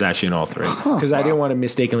it, she was actually in all 3. Because I didn't want to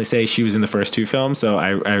mistakenly say she was in the first 2 films, so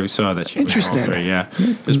I saw that she was in all 3. Yeah,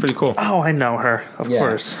 it was pretty cool. Oh, I know her. Of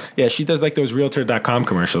course. Yeah, she does like those Realtor.com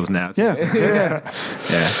commercials now. Yeah.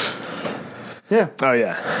 Yeah. Oh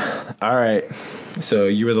yeah. All right. So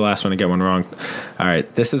you were the last one to get one wrong. All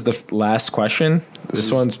right. This is the last question. This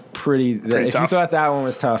one's pretty if tough. you thought that one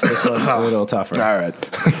was tough, this one's a little tougher. All right.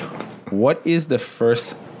 What is the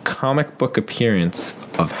first comic book appearance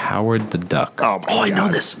of Howard the Duck? Oh, my I know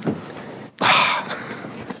God. this.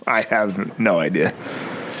 I have no idea.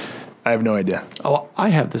 Oh, I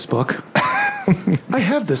have this book. I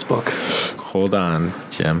have this book. Hold on,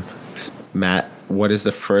 Jim. Matt, what is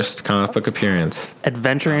the first comic book appearance?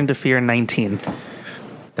 Adventure into Fear 19.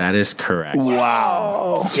 That is correct.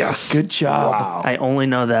 Wow. Yes. Good job. Wow. I only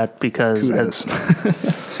know that because Kudos.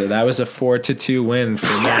 So that was a 4-2 win for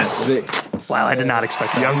Yes. Matt. wow, I did not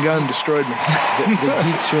expect that. Young Gun destroyed me. The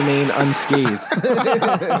geeks remain unscathed.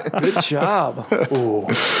 Good job. Ooh.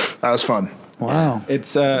 That was fun. Wow.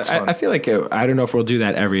 It's fun. I feel like I don't know if we'll do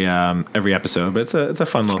that every episode, but it's a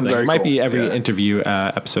fun little thing. Very It might cool. be every Yeah. interview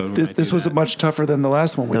episode. we might This do was that. much tougher than the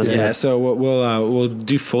last one we did. Yeah, so we'll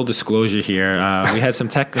do full disclosure here. We had some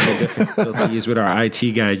technical difficulties with our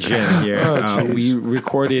IT guy Jim here. Oh, jeez. We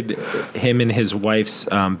recorded him and his wife's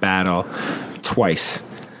battle twice.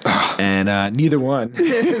 And neither one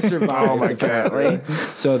survived, Oh, my God. apparently.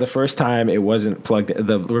 So the first time it wasn't plugged in,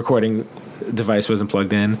 the recording device wasn't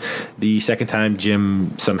plugged in. The second time,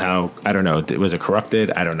 Jim somehow, I don't know, was it corrupted?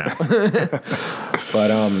 I don't know.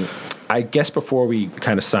 But I guess before we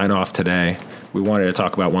kind of sign off today, we wanted to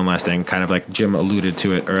talk about one last thing, kind of like Jim alluded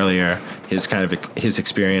to it earlier, his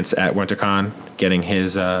experience at WinterCon, getting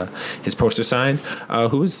his poster signed.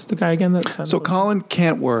 Who was the guy again that signed So the poster? Colin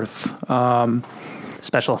Cantworth,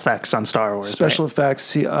 Special effects on Star Wars. special right?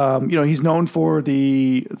 effects. He's known for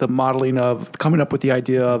the modeling of coming up with the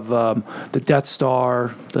idea of the Death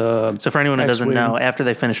Star. So for anyone who doesn't X-Wing. know, after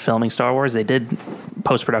they finished filming Star Wars, they did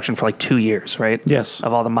post-production for like 2 years, right? Yes.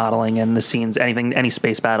 Of all the modeling and the scenes, any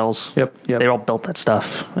space battles. Yep. They all built that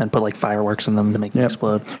stuff and put like fireworks in them to make them Yep.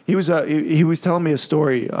 explode. He was telling me a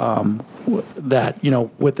story that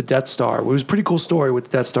with the Death Star. It was a pretty cool story with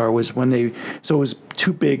the Death Star. Was when it was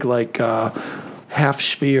two big half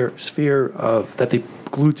sphere of that they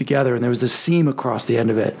glued together, and there was this seam across the end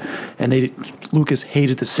of it, and Lucas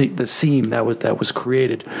hated the seam that was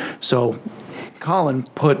created. So Colin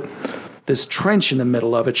put this trench in the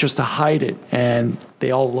middle of it just to hide it, and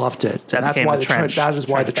they all loved it. That and that's became why the trench. that is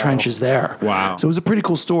why the trench is there. Wow. So it was a pretty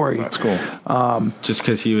cool story. That's cool. Just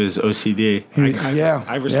because he was OCD. Yeah.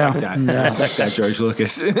 I respect Yeah. that. Yeah. I respect that, George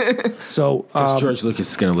Lucas. So Because George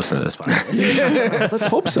Lucas is going to listen to this podcast. let's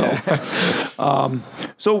hope so.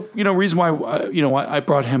 So reason why I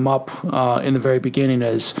brought him up in the very beginning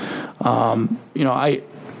is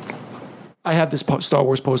I have this Star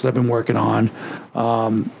Wars post that I've been working on.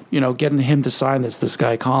 Getting him to sign this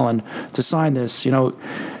guy Colin to sign this. It's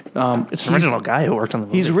an original guy who worked on the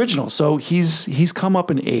movie. He's original, so he's come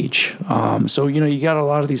up in age. So you got a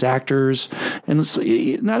lot of these actors, and it's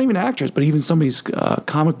not even actors, but even some of these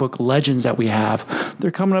comic book legends that we have.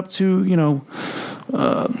 They're coming up to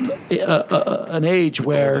an age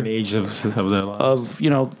where An age of their lives.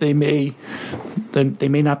 they may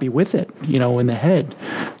not be with it, in the head.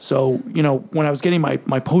 So, when I was getting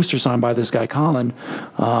my poster signed by this guy, Colin,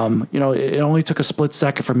 it only took a split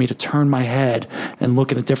second for me to turn my head and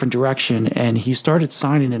look in a different direction. And he started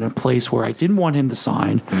signing in a place where I didn't want him to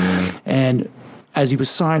sign. And as he was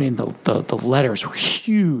signing, the letters were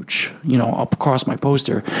huge, up across my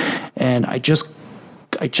poster. And I just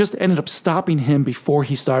ended up stopping him before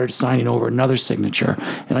he started signing over another signature,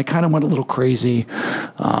 and I kind of went a little crazy.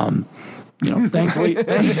 Thankfully,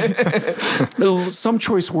 some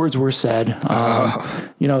choice words were said.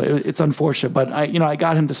 It's unfortunate, but I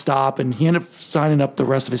got him to stop, and he ended up signing up the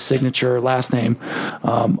rest of his signature, last name,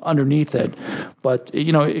 underneath it. But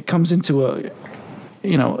it comes into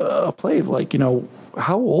a play of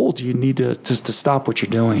how old do you need to stop what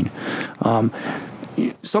you're doing?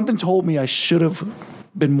 Something told me I should have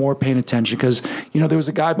been more paying attention because there was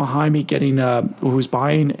a guy behind me who was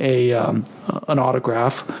buying an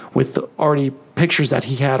autograph with already pictures that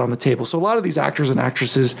he had on the table. So a lot of these actors and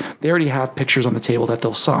actresses, they already have pictures on the table that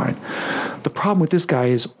they'll sign. The problem with this guy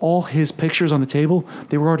is all his pictures on the table,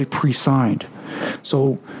 they were already pre-signed.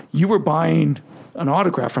 So you were buying an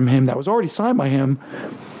autograph from him that was already signed by him.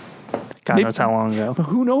 God knows how long ago.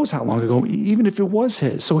 Who knows how long ago, even if it was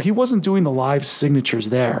his. So he wasn't doing the live signatures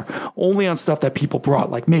there, only on stuff that people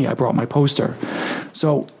brought. Like me, I brought my poster.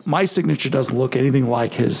 So my signature doesn't look anything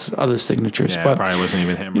like his other signatures. Yeah, but it probably wasn't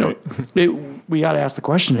even him, right? We got to ask the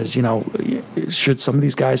question is, should some of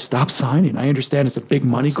these guys stop signing? I understand it's a big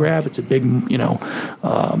money grab. It's a big,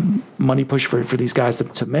 money push for these guys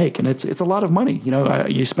to make. And it's a lot of money.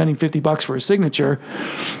 You're spending $50 for a signature.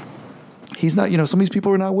 He's not, some of these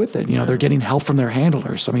people are not with it. They're getting help from their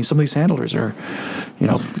handlers. I mean, some of these handlers are,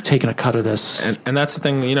 taking a cut of this. And that's the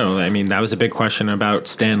thing, that was a big question about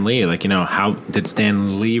Stan Lee. Like, how did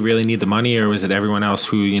Stan Lee really need the money, or was it everyone else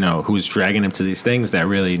who was dragging him to these things that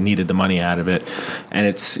really needed the money out of it? And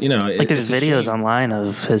it's, there's videos online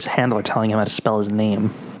of his handler telling him how to spell his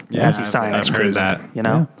name as he's signing. I've heard that.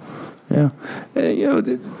 Yeah.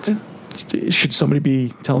 Should somebody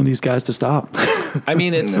be telling these guys to stop? I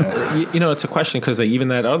mean, it's it's a question because even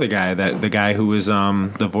that other guy, the guy who was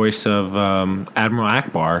the voice of Admiral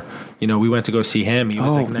Akbar, we went to go see him. He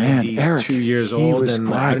was 92 years old,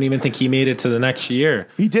 and I don't even think he made it to the next year.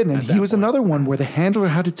 He didn't, and he was another one where the handler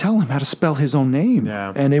had to tell him how to spell his own name.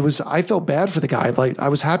 Yeah. And I felt bad for the guy. Like, I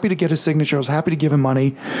was happy to get his signature. I was happy to give him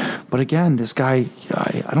money, but again, this guy,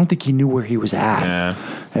 I don't think he knew where he was at.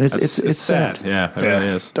 Yeah. And it's sad. Yeah, it really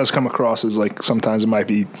is. It does come across as like sometimes it might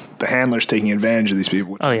be the handlers taking advantage of these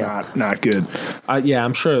people, which is not good. Yeah,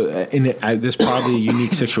 I'm sure there's probably a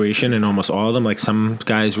unique situation in almost all of them. Like, some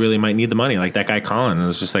guys really might need the money. Like that guy Colin, it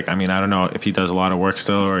was just like, I don't know if he does a lot of work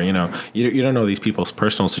still, or you don't know these people's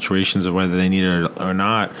personal situations of whether they need it or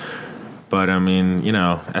not. But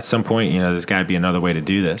at some point, there's got to be another way to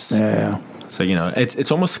do this. Yeah. So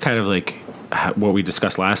it's almost kind of like what we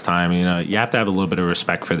discussed last time. You have to have a little bit of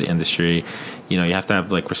respect for the industry. You have to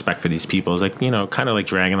have like respect for these people. It's like, kind of like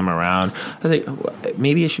dragging them around. I was like,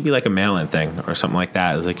 maybe it should be like a mail-in thing or something like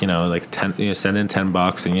that. It's like, send in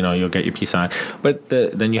 $10 and you'll get your piece signed. But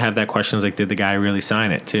then you have that question is like, did the guy really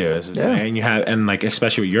sign it too? And you have, and like,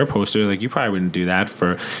 especially with your poster, like you probably wouldn't do that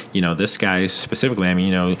for, this guy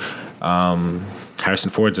specifically.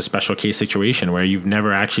 Harrison Ford's a special case situation where you've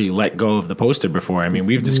never actually let go of the poster before.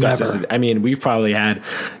 We've discussed this. We've probably had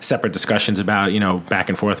separate discussions about, back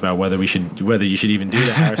and forth about whether you should even do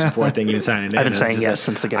the Harrison Ford thing, even signing it. I've been saying yes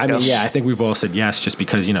since the get-go. I think we've all said yes just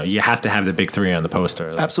because, you have to have the big three on the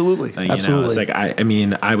poster. Like, absolutely. Absolutely. It's like,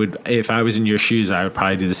 I would, if I was in your shoes, I would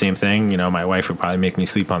probably do the same thing. My wife would probably make me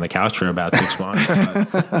sleep on the couch for about 6 months.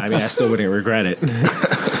 But, I still wouldn't regret it.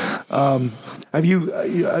 Have you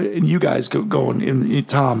and you guys going in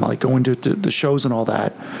Tom, like going to the shows and all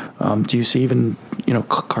that? Do you see even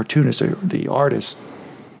cartoonists or the artists?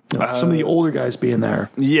 Some of the older guys being there.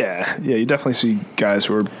 Yeah, you definitely see guys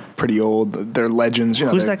who are pretty old. They're legends.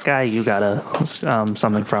 Who's that guy you got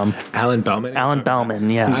something from? Alan Bellman. Alan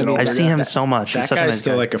Bellman, yeah. I see him so much. That guy's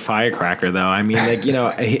still like a firecracker, though.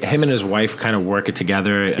 Him and his wife kind of work it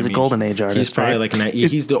together. He's a golden age artist. He's probably right?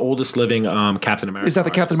 he's the oldest living Captain America. Is that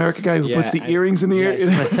the Captain America guy who puts the earrings in the ear?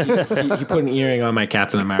 He put an earring on my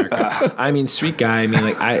Captain America. Sweet guy.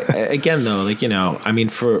 Again though,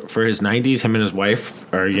 for his 90s, him and his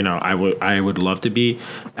wife are, I would love to be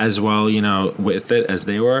as well, with it as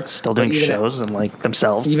they were. Still doing shows and like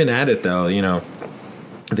themselves. Even at it though,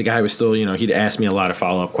 the guy was still, he'd ask me a lot of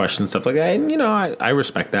follow-up questions and stuff like that. And, I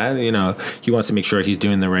respect that. He wants to make sure he's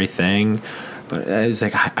doing the right thing. But it's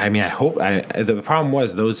like, I hope. The problem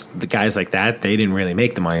was the guys like that, they didn't really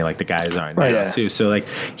make the money like the guys are now too. So like,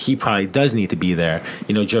 he probably does need to be there.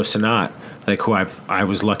 Joe Sinat, like who I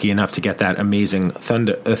was lucky enough to get that amazing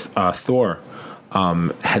Thor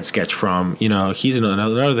head sketch from. He's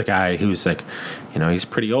another guy who's like, he's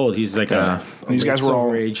pretty old. He's like these guys were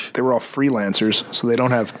all freelancers, so they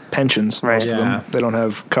don't have pensions. Right. Most of them. They don't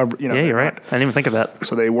have cover. Yeah, you're right. I didn't even think of that.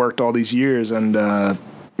 So they worked all these years, and a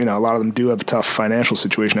lot of them do have a tough financial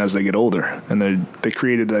situation as they get older. And they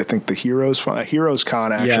created, I think, the Heroes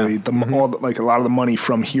Con. Actually, a lot of the money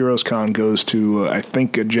from Heroes Con goes to I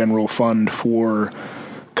think a general fund for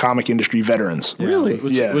comic industry veterans. Really?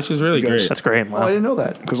 Which is really great. That's great. Wow. Oh, I didn't know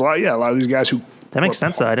that. Because a lot of these guys who that makes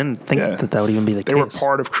sense, though. I didn't think that would even be the case. They were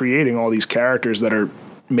part of creating all these characters that are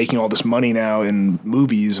making all this money now in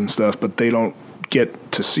movies and stuff, but they don't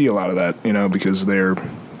get to see a lot of that, you know, because they were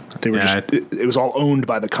it was all owned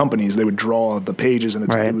by the companies. They would draw the pages, and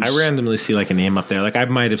Right. it was, I randomly see like a name up there. Like I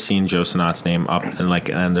might have seen Joe Sonat's name up in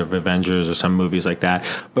like End of Avengers or some movies like that.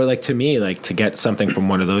 But like to me, like to get something from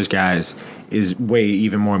one of those guys is way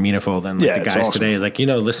even more meaningful than like the it's guys awesome. today. Like, you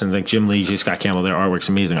know, listen, like Jim Lee, J. Scott Campbell, their artwork's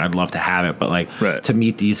amazing. I'd love to have it, but like Right. to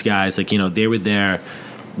meet these guys, like, you know, they were there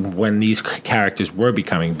when these characters were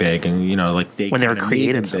becoming big, and you know, like When they were kinda made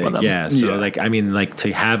creating them some big. of them. Yeah, so Yeah. like I mean, like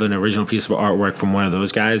to have an original piece of artwork from one of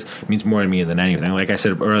those guys means more to me than anything. Like I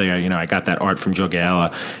said earlier, you know, I got that art from Joe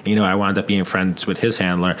Gallo. You know, I wound up being friends with his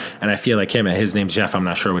handler, and I feel like him. His name's Jeff. I'm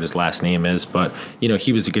not sure what his last name is, but you know,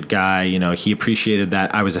 he was a good guy. You know, he appreciated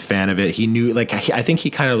that I was a fan of it. He knew, like, I think he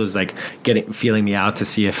kind of was like feeling me out to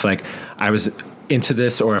see if like I was into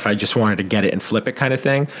this or if I just wanted to get it and flip it kind of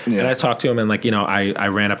thing. Yeah. And I talked to him, and like, you know, I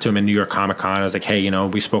ran up to him in New York Comic Con. I was like, hey, you know,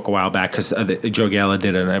 we spoke a while back because Joe Gallo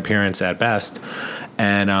did an appearance at Best,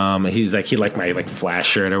 and he's like, he liked my like Flash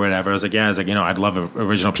shirt or whatever. I was like, yeah, I was like, you know, I'd love an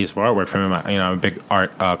original piece of artwork from him. You know, I'm a big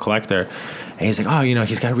art collector. And he's like, oh, you know,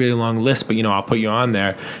 he's got a really long list, but, you know, I'll put you on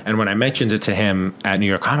there. And when I mentioned it to him at New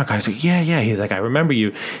York Comic Con, I was like, yeah. He's like, I remember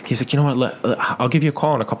you. He's like, you know what, I'll give you a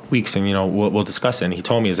call in a couple weeks, and, you know, we'll discuss it. And he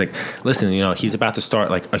told me, he's like, listen, you know, he's about to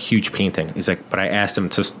start like a huge painting. He's like, but I asked him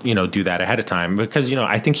to, you know, do that ahead of time because, you know,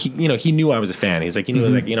 I think he knew I was a fan. He's like, he knew,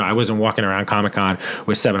 like, you know, I wasn't walking around Comic Con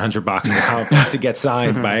with 700 boxes of comic books to get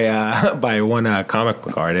signed by one comic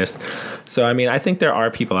book artist. So, I mean, I think there are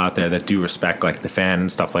people out there that do respect like the fan and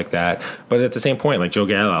stuff like that. But at the same point, like Joe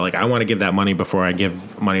Gallo, like I want to give that money before I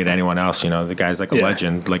give money to anyone else. You know, the guy's like a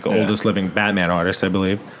legend, like the oldest living Batman artist, I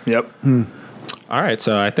believe. Yep. All right,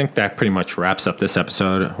 so I think that pretty much wraps up this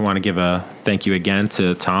episode. I want to give a thank you again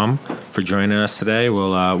to Tom for joining us today.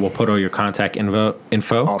 We'll put all your contact info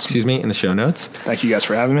Awesome. in the show notes. Thank you guys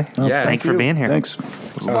for having me. Yeah, Thank you for being here. Thanks.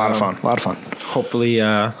 It was a lot of fun. A lot of fun. hopefully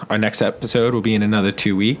our next episode will be in another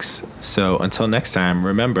 2 weeks. So until next time,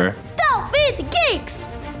 remember,